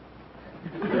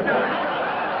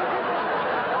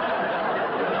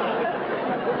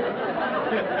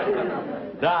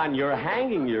 Don, you're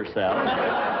hanging yourself.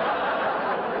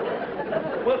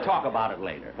 We'll talk about it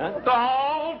later, huh?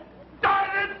 Oh,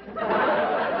 darn it!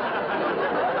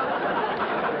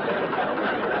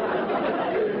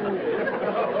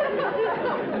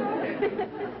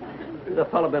 The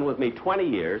fellow been with me 20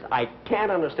 years. I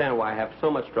can't understand why I have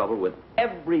so much trouble with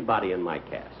everybody in my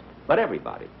cast. But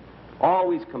everybody.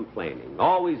 Always complaining,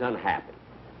 always unhappy.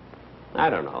 I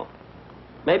don't know.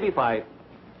 Maybe if I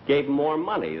gave them more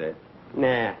money, that...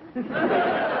 Nah.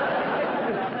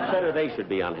 Better they should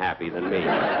be unhappy than me.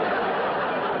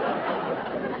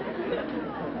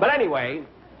 But anyway,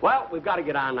 well, we've got to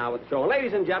get on now with the show.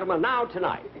 Ladies and gentlemen, now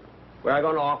tonight, we're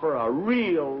going to offer a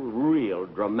real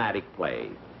dramatic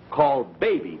play called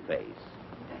Babyface,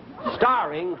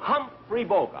 starring Humphrey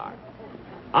Bogart.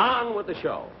 On with the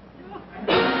show.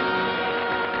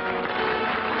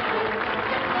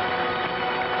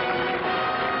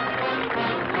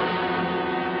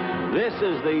 This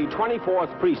is the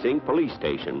 24th Precinct Police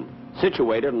Station,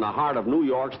 situated in the heart of New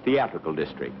York's theatrical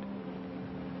district.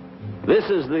 This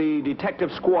is the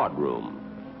detective squad room.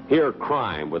 Here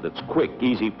crime, with its quick,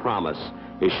 easy promise,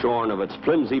 is shorn of its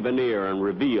flimsy veneer and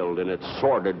revealed in its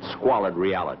sordid, squalid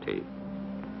reality.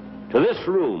 To this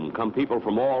room come people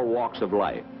from all walks of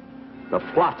life. The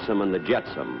flotsam and the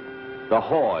jetsam, the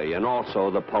hoy and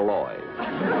also the polloi.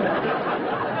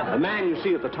 The man you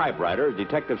see at the typewriter is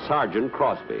Detective Sergeant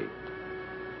Crosby.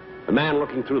 The man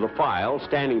looking through the file,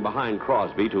 standing behind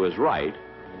Crosby to his right,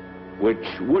 which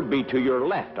would be to your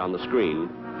left on the screen,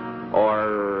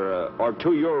 or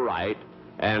to your right,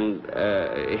 and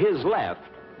his left,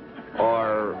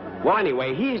 or, well,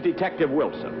 anyway, he's Detective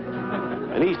Wilson.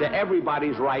 And he's to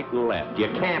everybody's right and left. You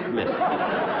can't miss it.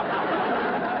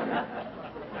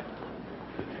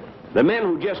 The men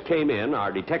who just came in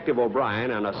are Detective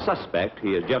O'Brien and a suspect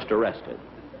he has just arrested.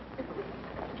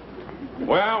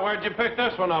 Well, where'd you pick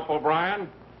this one up, O'Brien?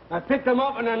 I picked them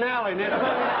up in an alley near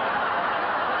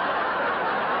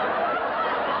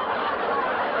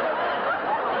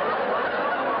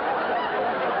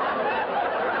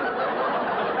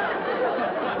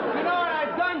You know what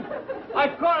I've done? I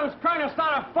caught him trying to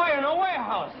start a fire in a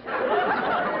warehouse.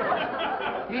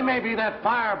 He may be that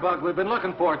firebug we've been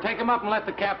looking for. Take him up and let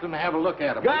the captain have a look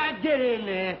at him. God, get in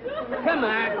there. Come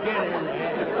on, get in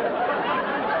there.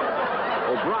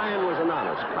 O'Brien was an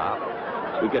honest cop.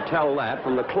 We could tell that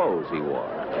from the clothes he wore.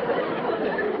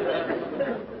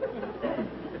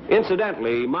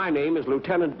 Incidentally, my name is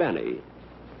Lieutenant Benny.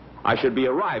 I should be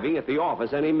arriving at the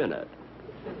office any minute.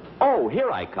 Oh,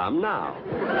 here I come now.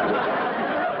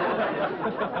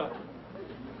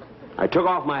 I took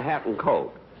off my hat and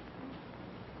coat.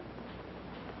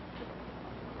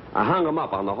 I hung them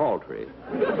up on the hall tree.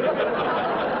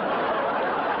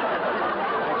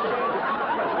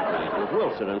 With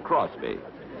Wilson and Crosby.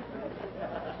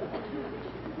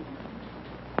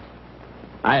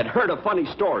 I had heard a funny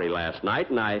story last night,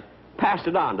 and I passed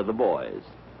it on to the boys.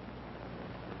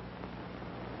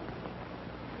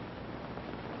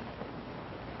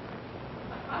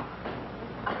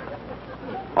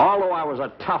 Although I was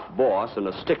a tough boss and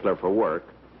a stickler for work,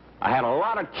 I had a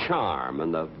lot of charm,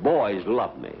 and the boys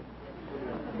loved me.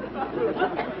 I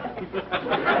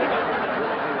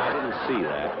didn't see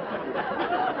that.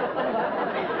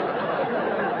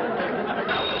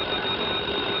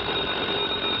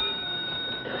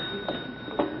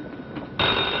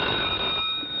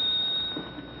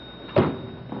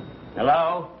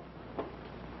 Hello?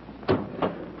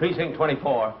 Precinct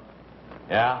 24.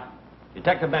 Yeah?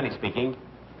 Detective Benny speaking.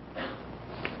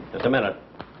 Just a minute.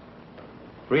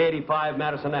 385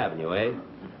 Madison Avenue, eh?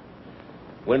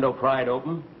 Window pried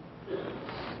open.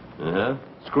 Uh-huh.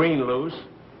 Screen loose.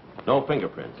 No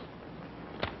fingerprints.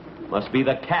 Must be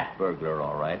the cat burglar,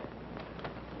 all right.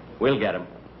 We'll get him.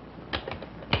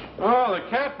 Oh, the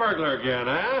cat burglar again,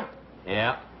 huh?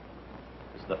 Yeah.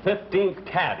 It's The 15th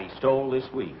cat he stole this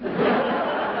week. Terrible.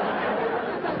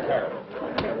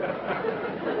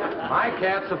 My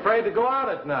cat's afraid to go out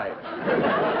at night.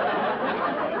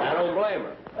 I don't blame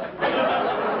her.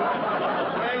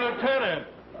 Hey, Lieutenant.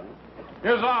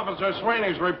 Here's Officer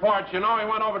Sweeney's report. You know, he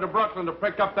went over to Brooklyn to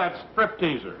pick up that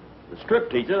stripteaser. The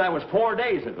stripteaser, that was 4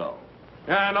 days ago.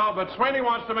 Yeah, I know, but Sweeney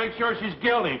wants to make sure she's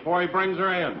guilty before he brings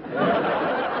her in.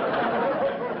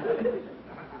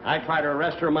 I tried to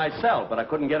arrest her myself, but I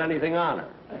couldn't get anything on her.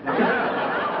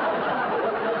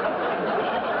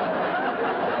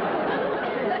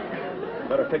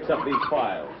 Better fix up these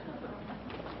files.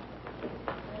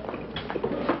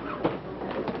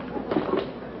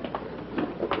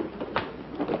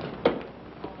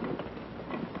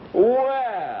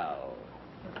 Well,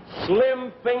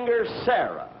 Slim Finger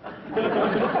Sarah.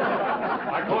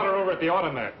 I caught her over at the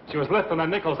automat. She was lifting the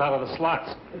nickels out of the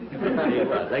slots. She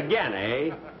was. Again,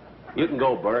 eh? You can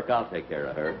go, Burke. I'll take care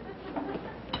of her.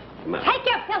 Come on. Take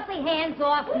your filthy hands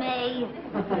off me.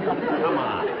 Come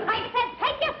on. I said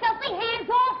take your filthy hands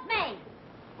off me.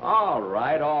 All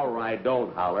right, all right.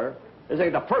 Don't holler. This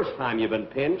ain't the first time you've been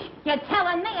pinched. You're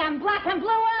telling me I'm black and blue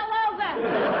all over.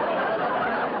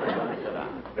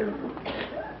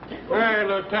 Hey,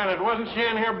 Lieutenant, wasn't she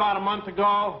in here about a month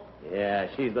ago? Yeah,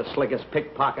 she's the slickest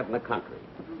pickpocket in the country.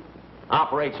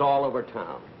 Operates all over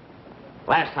town.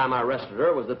 Last time I arrested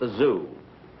her was at the zoo.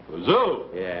 The zoo?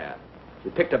 Yeah. She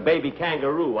picked a baby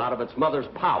kangaroo out of its mother's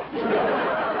pouch.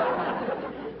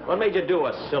 What made you do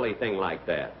a silly thing like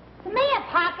that? To me, a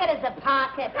pocket is a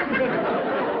pocket.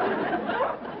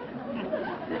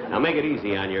 Now make it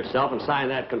easy on yourself and sign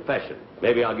that confession.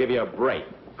 Maybe I'll give you a break.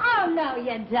 Oh, no,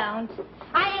 you don't.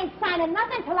 I ain't signing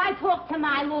nothing till I talk to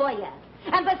my lawyer.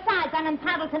 And besides, I'm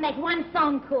entitled to make one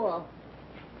phone call.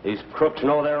 These crooks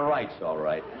know their rights, all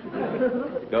right.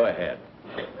 Go ahead.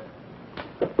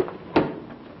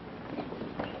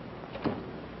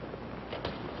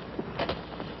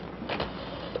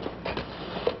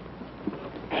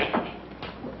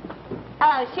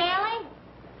 Hello, Shirley?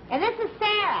 And this is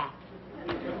Sarah.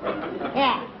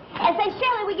 Yeah. And say,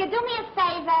 Shirley, will you do me a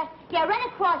favor? Yeah, run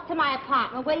across to my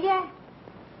apartment, will you?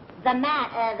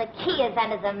 The key is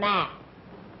under the mat.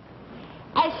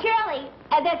 Shirley,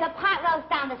 there's a pot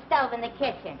roast on the stove in the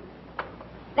kitchen.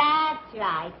 That's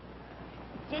right.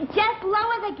 Just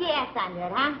lower the gas under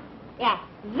it, huh? Yeah,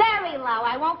 very low.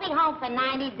 I won't be home for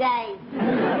 90 days.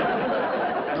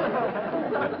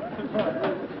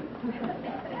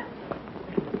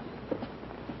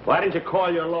 Why didn't you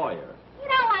call your lawyer? You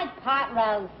don't like pot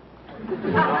roast.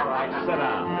 All right, sit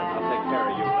down. I'll take care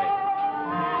of you later.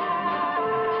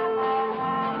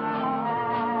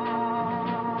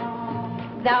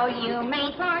 Though you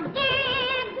may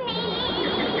forgive me,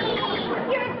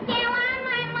 you're still on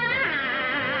my mind.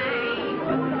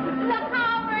 Look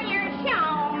over your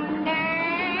shoulder,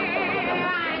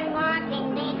 I'm walking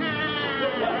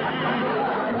behind.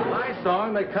 My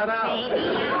song they cut out.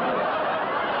 Baby,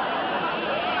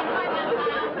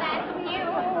 that's new,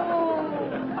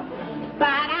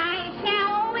 but I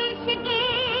shall wish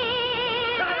again.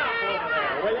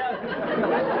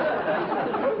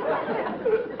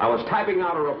 I was typing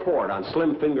out a report on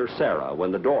Slim Finger Sarah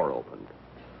when the door opened.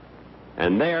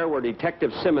 And there were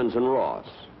Detective Simmons and Ross.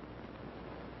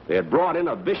 They had brought in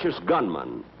a vicious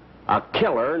gunman, a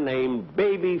killer named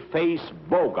Babyface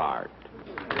Bogart.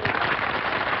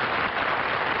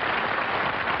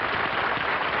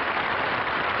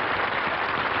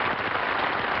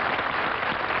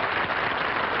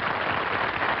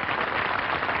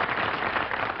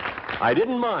 I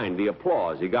didn't mind the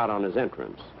applause he got on his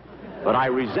entrance, but I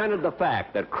resented the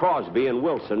fact that Crosby and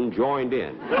Wilson joined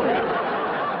in.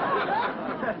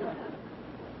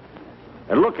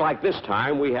 It looked like this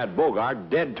time we had Bogart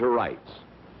dead to rights.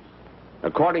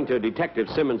 According to Detective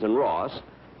Simmons and Ross,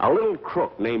 a little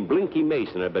crook named Blinky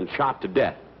Mason had been shot to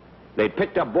death. They'd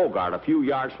picked up Bogart a few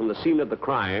yards from the scene of the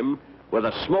crime with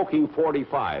a smoking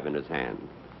 .45 in his hand.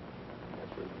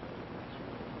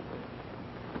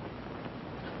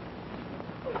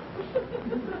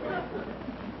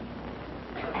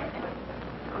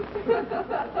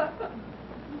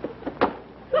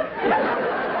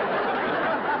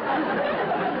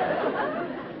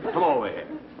 Come over here.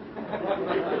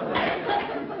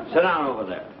 Sit down over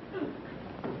there.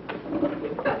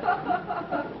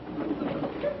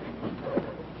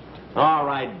 All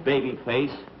right,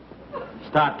 Babyface.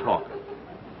 Start talking.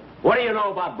 What do you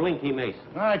know about Blinky Mason?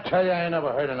 I tell you, I ain't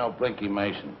never heard of no Blinky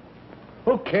Mason.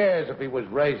 Who cares if he was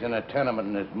raised in a tenement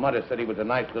and his mother said he was a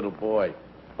nice little boy?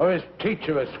 Or his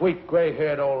teacher, a sweet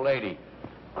gray-haired old lady,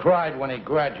 cried when he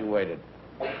graduated.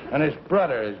 And his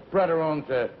brother owns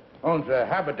a owns a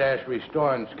haberdashery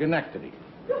store in Schenectady.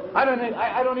 I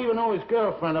don't even know his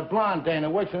girlfriend, a blonde dame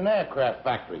that works in an aircraft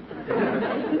factory.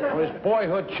 Or his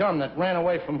boyhood chum that ran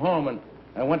away from home and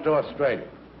went to Australia.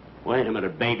 Wait a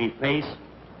minute, babyface.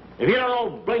 If you don't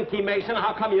know Blinky Mason,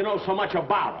 how come you know so much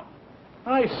about him?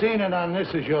 I seen it on This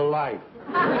Is Your Life.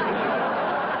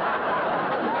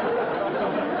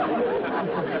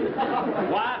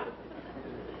 What?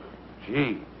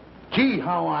 Gee,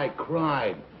 how I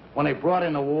cried when they brought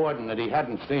in a warden that he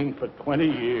hadn't seen for 20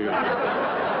 years.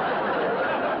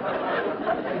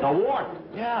 The warden?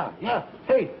 Yeah.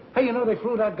 Hey, you know they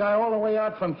flew that guy all the way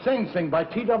out from Sing Sing by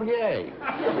TWA.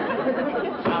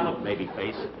 Now look,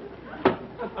 babyface.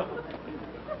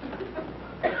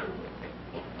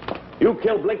 You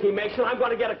killed Blinky Mason, I'm going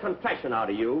to get a confession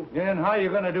out of you. Yeah, and how you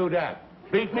going to do that?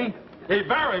 Beat me? He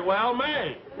very well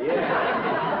may. Yeah.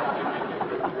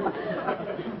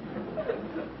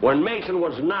 When Mason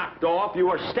was knocked off, you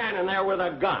were standing there with a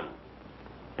gun.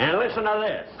 And listen to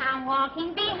this. I'm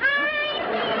walking behind you.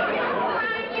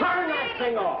 Turn that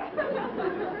thing off.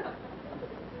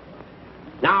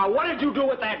 Now, what did you do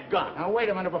with that gun? Now, wait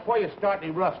a minute, before you start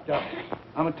any rough stuff.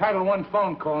 I'm entitled to one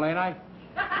phone call, ain't I?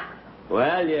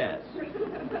 Well, yes.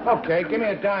 Okay, give me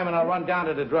a dime and I'll run down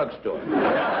to the drugstore.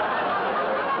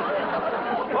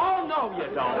 Oh, no, you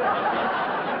don't.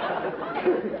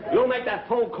 You'll make that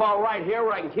phone call right here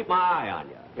where I can keep my eye on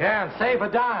you. Yeah, and save a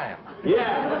dime.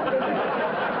 Yeah.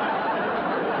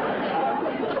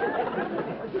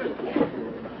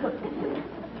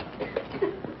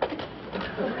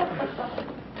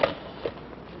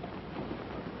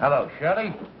 Hello,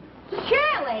 Shirley?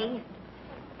 Shirley?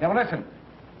 Yeah, well, listen.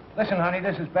 Listen, honey,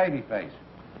 this is Babyface.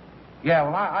 Yeah,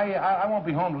 well, I won't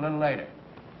be home a little later.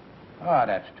 Oh,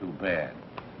 that's too bad.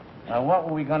 Now, what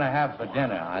were we going to have for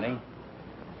dinner, honey?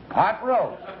 Pot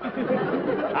roast.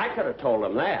 I could have told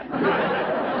him that.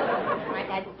 Like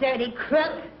that dirty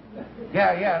crook.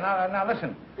 Yeah. Now,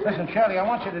 listen. Listen, Shirley, I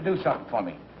want you to do something for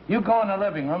me. You go in the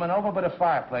living room and over by the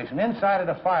fireplace, and inside of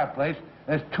the fireplace,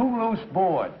 there's 2 loose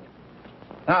boards.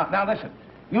 Now, listen.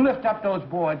 You lift up those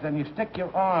boards and you stick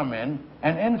your arm in,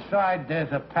 and inside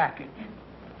there's a package.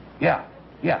 Yeah,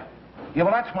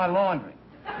 well, that's my laundry.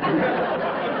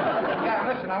 Yeah,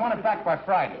 listen, I want it back by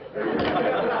Friday.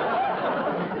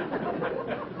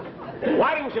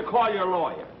 Why didn't you call your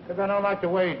lawyer? Because I don't like the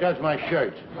way he does my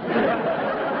shirts.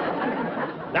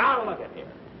 Now, look at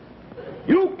here.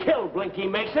 You killed Blinky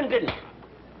Mason, didn't you?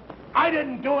 I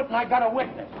didn't do it, and I got a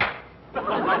witness.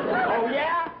 Oh,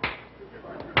 yeah?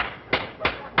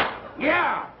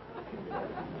 Yeah.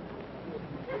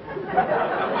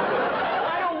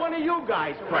 Why don't one of you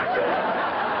guys press it?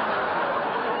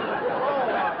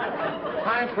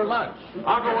 Time for lunch.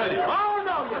 I'll go with you. Oh,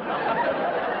 no, you don't.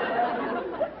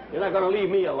 You're not going to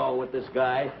leave me alone with this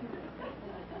guy.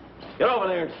 Get over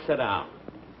there and sit down.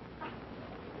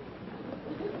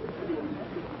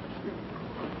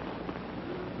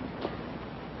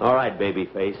 All right,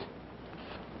 babyface.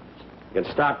 You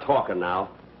can start talking now.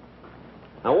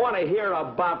 I want to hear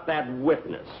about that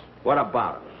witness. What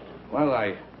about him? Well,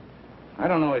 I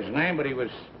don't know his name, but he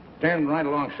was standing right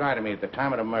alongside of me at the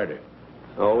time of the murder.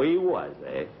 Oh, he was,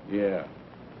 eh? Yeah.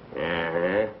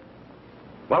 Uh-huh.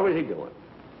 What was he doing?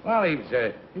 Well, he was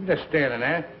just standing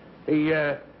there. He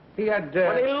had...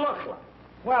 What did he look like?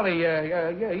 Well, he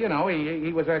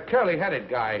was a curly-headed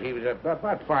guy. He was about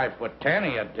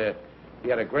 5'10". He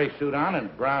had a gray suit on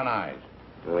and brown eyes.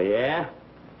 Oh, yeah?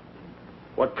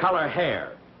 What color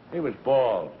hair? He was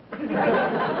bald.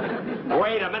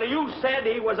 Wait a minute, you said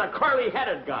he was a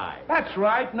curly-headed guy. That's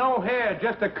right, no hair,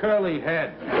 just a curly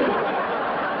head.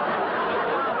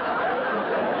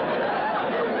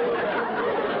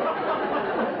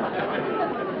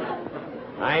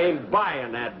 I ain't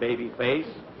buying that, babyface.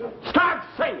 Start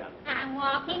singing. I'm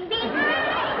walking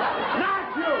behind.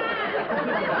 Not you!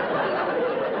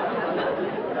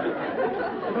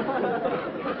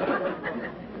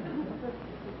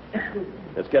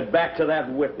 Let's get back to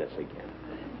that witness again.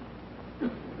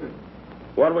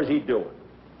 What was he doing?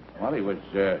 Well, he was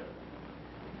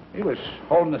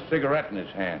holding a cigarette in his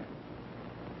hand.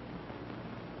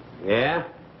 Yeah?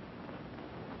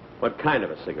 What kind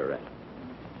of a cigarette?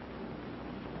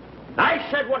 I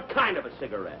said what kind of a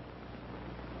cigarette?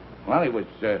 Well, he was,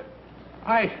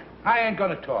 I ain't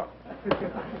gonna talk.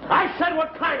 I said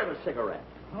what kind of a cigarette?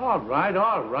 All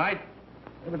right.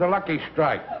 It was a Lucky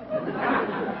Strike.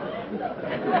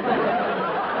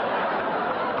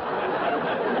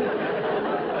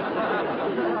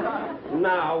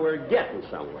 Now we're getting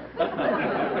somewhere.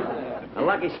 A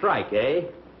Lucky Strike, eh?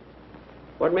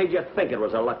 What made you think it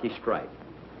was a Lucky Strike?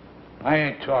 I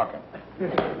ain't talking.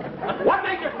 What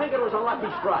made you think it was a lucky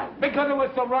strike? Because it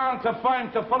was so round, so fine,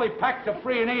 so fully packed, so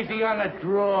free and easy on the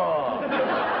draw.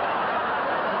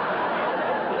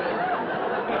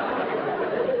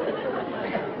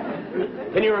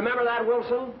 Can you remember that,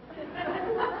 Wilson?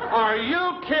 Are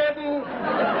you kidding?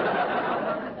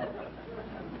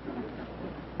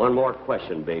 One more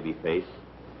question, babyface.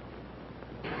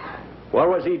 What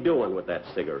was he doing with that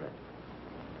cigarette?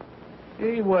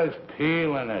 He was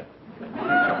peeling it.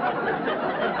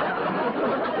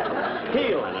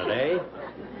 Peeling it, eh?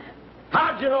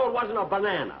 How'd you know it wasn't a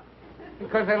banana?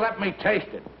 Because they let me taste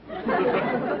it.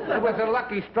 It was a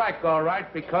lucky strike, all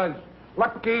right, because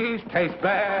luckies taste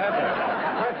better,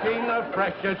 fresher,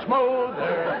 fresher,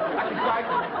 smoother. Lucky strike,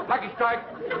 lucky strike.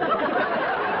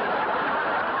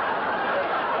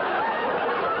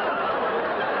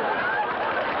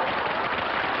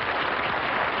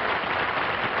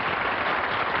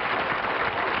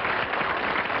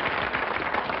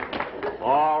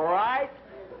 All right.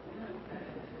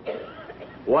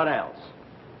 What else?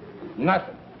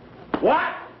 Nothing.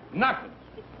 What? Nothing.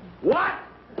 What?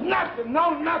 Nothing.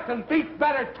 No nothing. Beat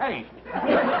better taste.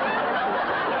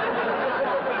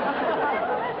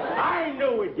 I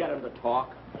knew we'd get him to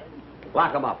talk.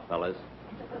 Lock him up, fellas.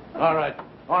 All right.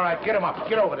 All right, get him up.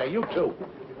 Get over there, you two.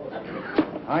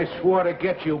 I swore to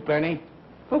get you, Benny.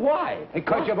 Why?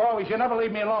 Because you never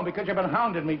leave me alone, because you've been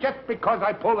hounding me, just because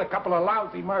I pulled a couple of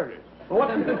lousy murders. What?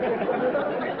 Well,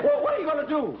 what are you going to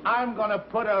do? I'm going to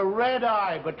put a red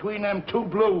eye between them two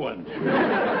blue ones.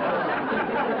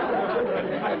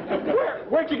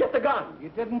 Where'd you get the gun? You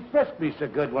didn't frisk me so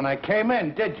good when I came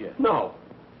in, did you? No.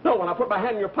 No, when I put my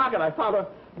hand in your pocket, I found a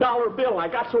dollar bill. I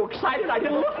got so excited I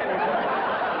didn't look at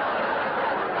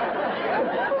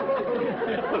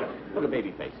it. Look at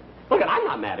babyface. Look at, I'm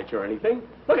not mad at you or anything.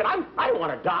 Look at, I don't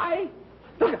want to die.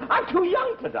 Look, I'm too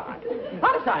young to die.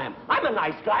 Honest I am. I'm a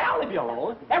nice guy. I'll leave you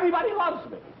alone. Everybody loves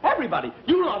me. Everybody.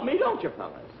 You love me, don't you,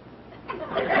 fellas?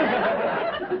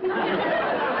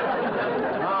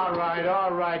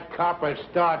 All right, copper,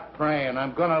 start praying.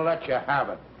 I'm going to let you have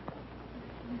it.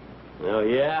 Oh,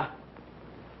 yeah?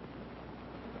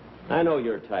 I know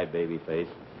your type, babyface.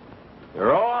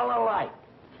 You're all alike.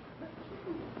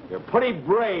 You're pretty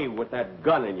brave with that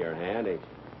gun in your hand, ain't you?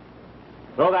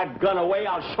 Throw that gun away,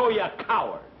 I'll show you a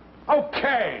coward.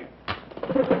 Okay.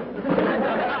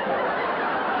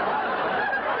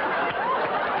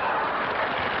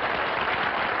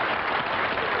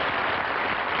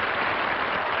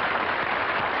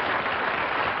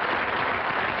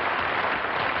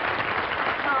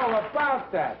 How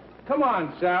about that? Come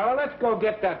on, Sarah, let's go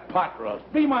get that pot roast.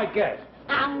 Be my guest.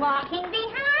 I'm walking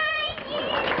behind you.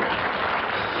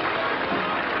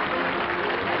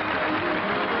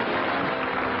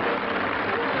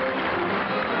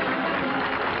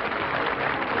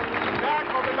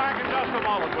 Just a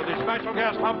moment with his special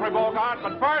guest, Humphrey Bogart.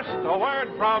 But first, a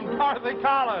word from Dorothy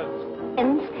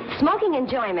Collins. Smoking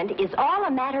enjoyment is all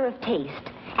a matter of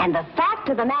taste. And the fact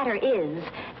of the matter is,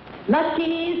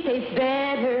 Lucky's taste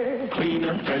better.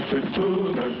 Cleaner, fresher,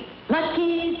 smoother.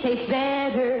 Lucky's taste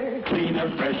better. Cleaner,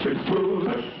 fresher,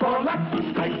 smoother. For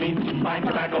Lucky's strike means fine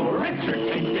tobacco, richer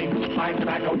tasting fine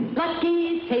tobacco.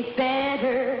 Lucky's taste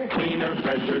better. Cleaner,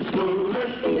 fresher, smoother.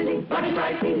 Lucky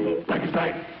Strike, Lucky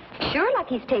Strike. Sure,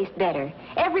 Lucky's taste better.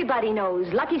 Everybody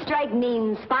knows Lucky Strike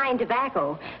means fine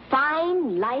tobacco.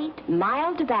 Fine, light,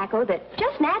 mild tobacco that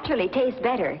just naturally tastes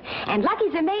better. And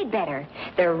Lucky's are made better.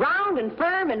 They're round and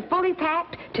firm and fully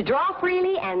packed to draw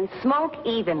freely and smoke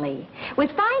evenly.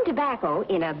 With fine tobacco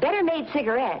in a better-made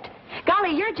cigarette,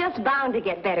 golly, you're just bound to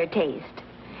get better taste.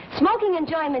 Smoking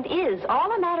enjoyment is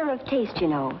all a matter of taste, you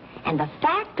know. And the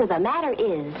fact of the matter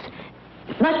is,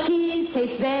 Lucky's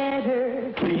taste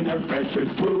better. Cleaner, fresher,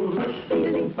 smoother.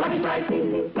 Lucky Strike,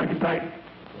 Lucky Strike.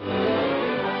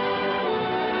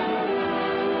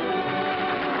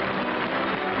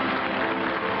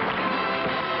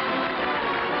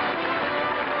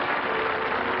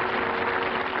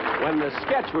 When the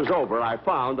sketch was over, I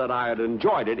found that I had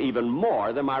enjoyed it even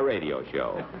more than my radio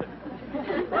show.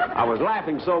 I was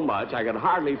laughing so much I could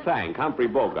hardly thank Humphrey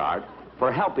Bogart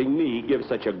for helping me give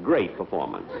such a great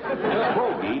performance.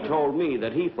 Bogey told me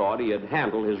that he thought he had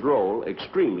handled his role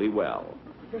extremely well.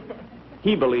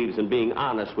 He believes in being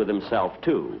honest with himself,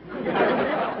 too.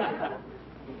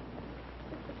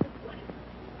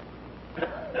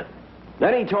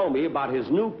 Then he told me about his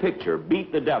new picture,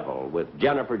 Beat the Devil, with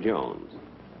Jennifer Jones.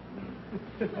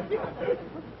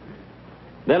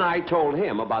 Then I told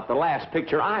him about the last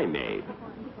picture I made.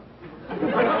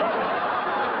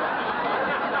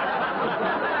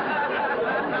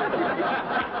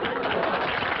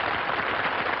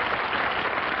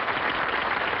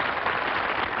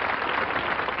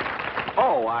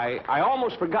 I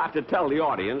almost forgot to tell the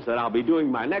audience that I'll be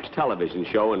doing my next television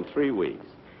show in 3 weeks.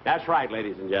 That's right,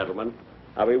 ladies and gentlemen.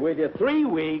 I'll be with you 3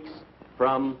 weeks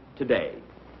from today.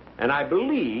 And I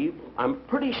believe, I'm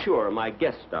pretty sure my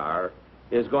guest star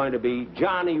is going to be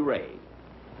Johnny Ray.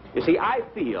 You see, I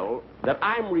feel that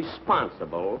I'm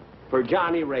responsible for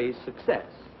Johnny Ray's success.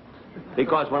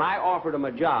 Because when I offered him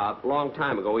a job a long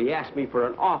time ago, he asked me for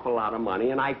an awful lot of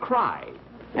money, and I cried.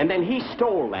 And then he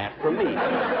stole that from me.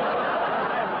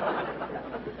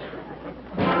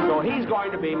 So he's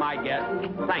going to be my guest.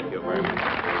 Thank you very much.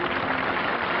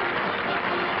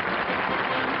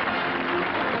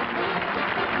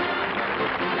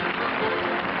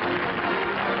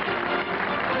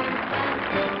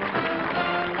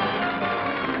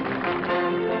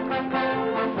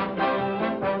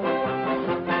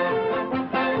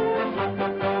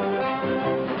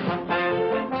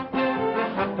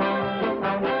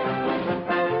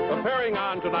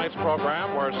 Tonight's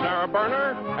program were Sarah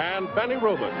Berner and Benny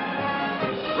Rubin.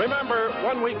 Remember,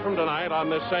 1 week from tonight on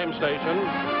this same station,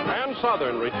 Ann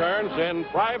Southern returns in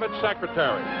Private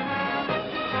Secretary.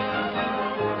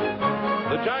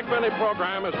 The Jack Benny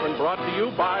program has been brought to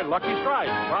you by Lucky Strike,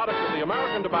 product of the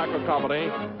American Tobacco Company,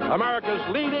 America's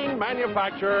leading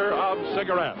manufacturer of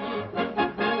cigarettes.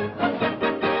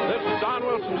 This is Don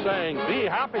Wilson saying, be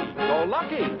happy, go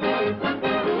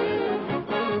lucky.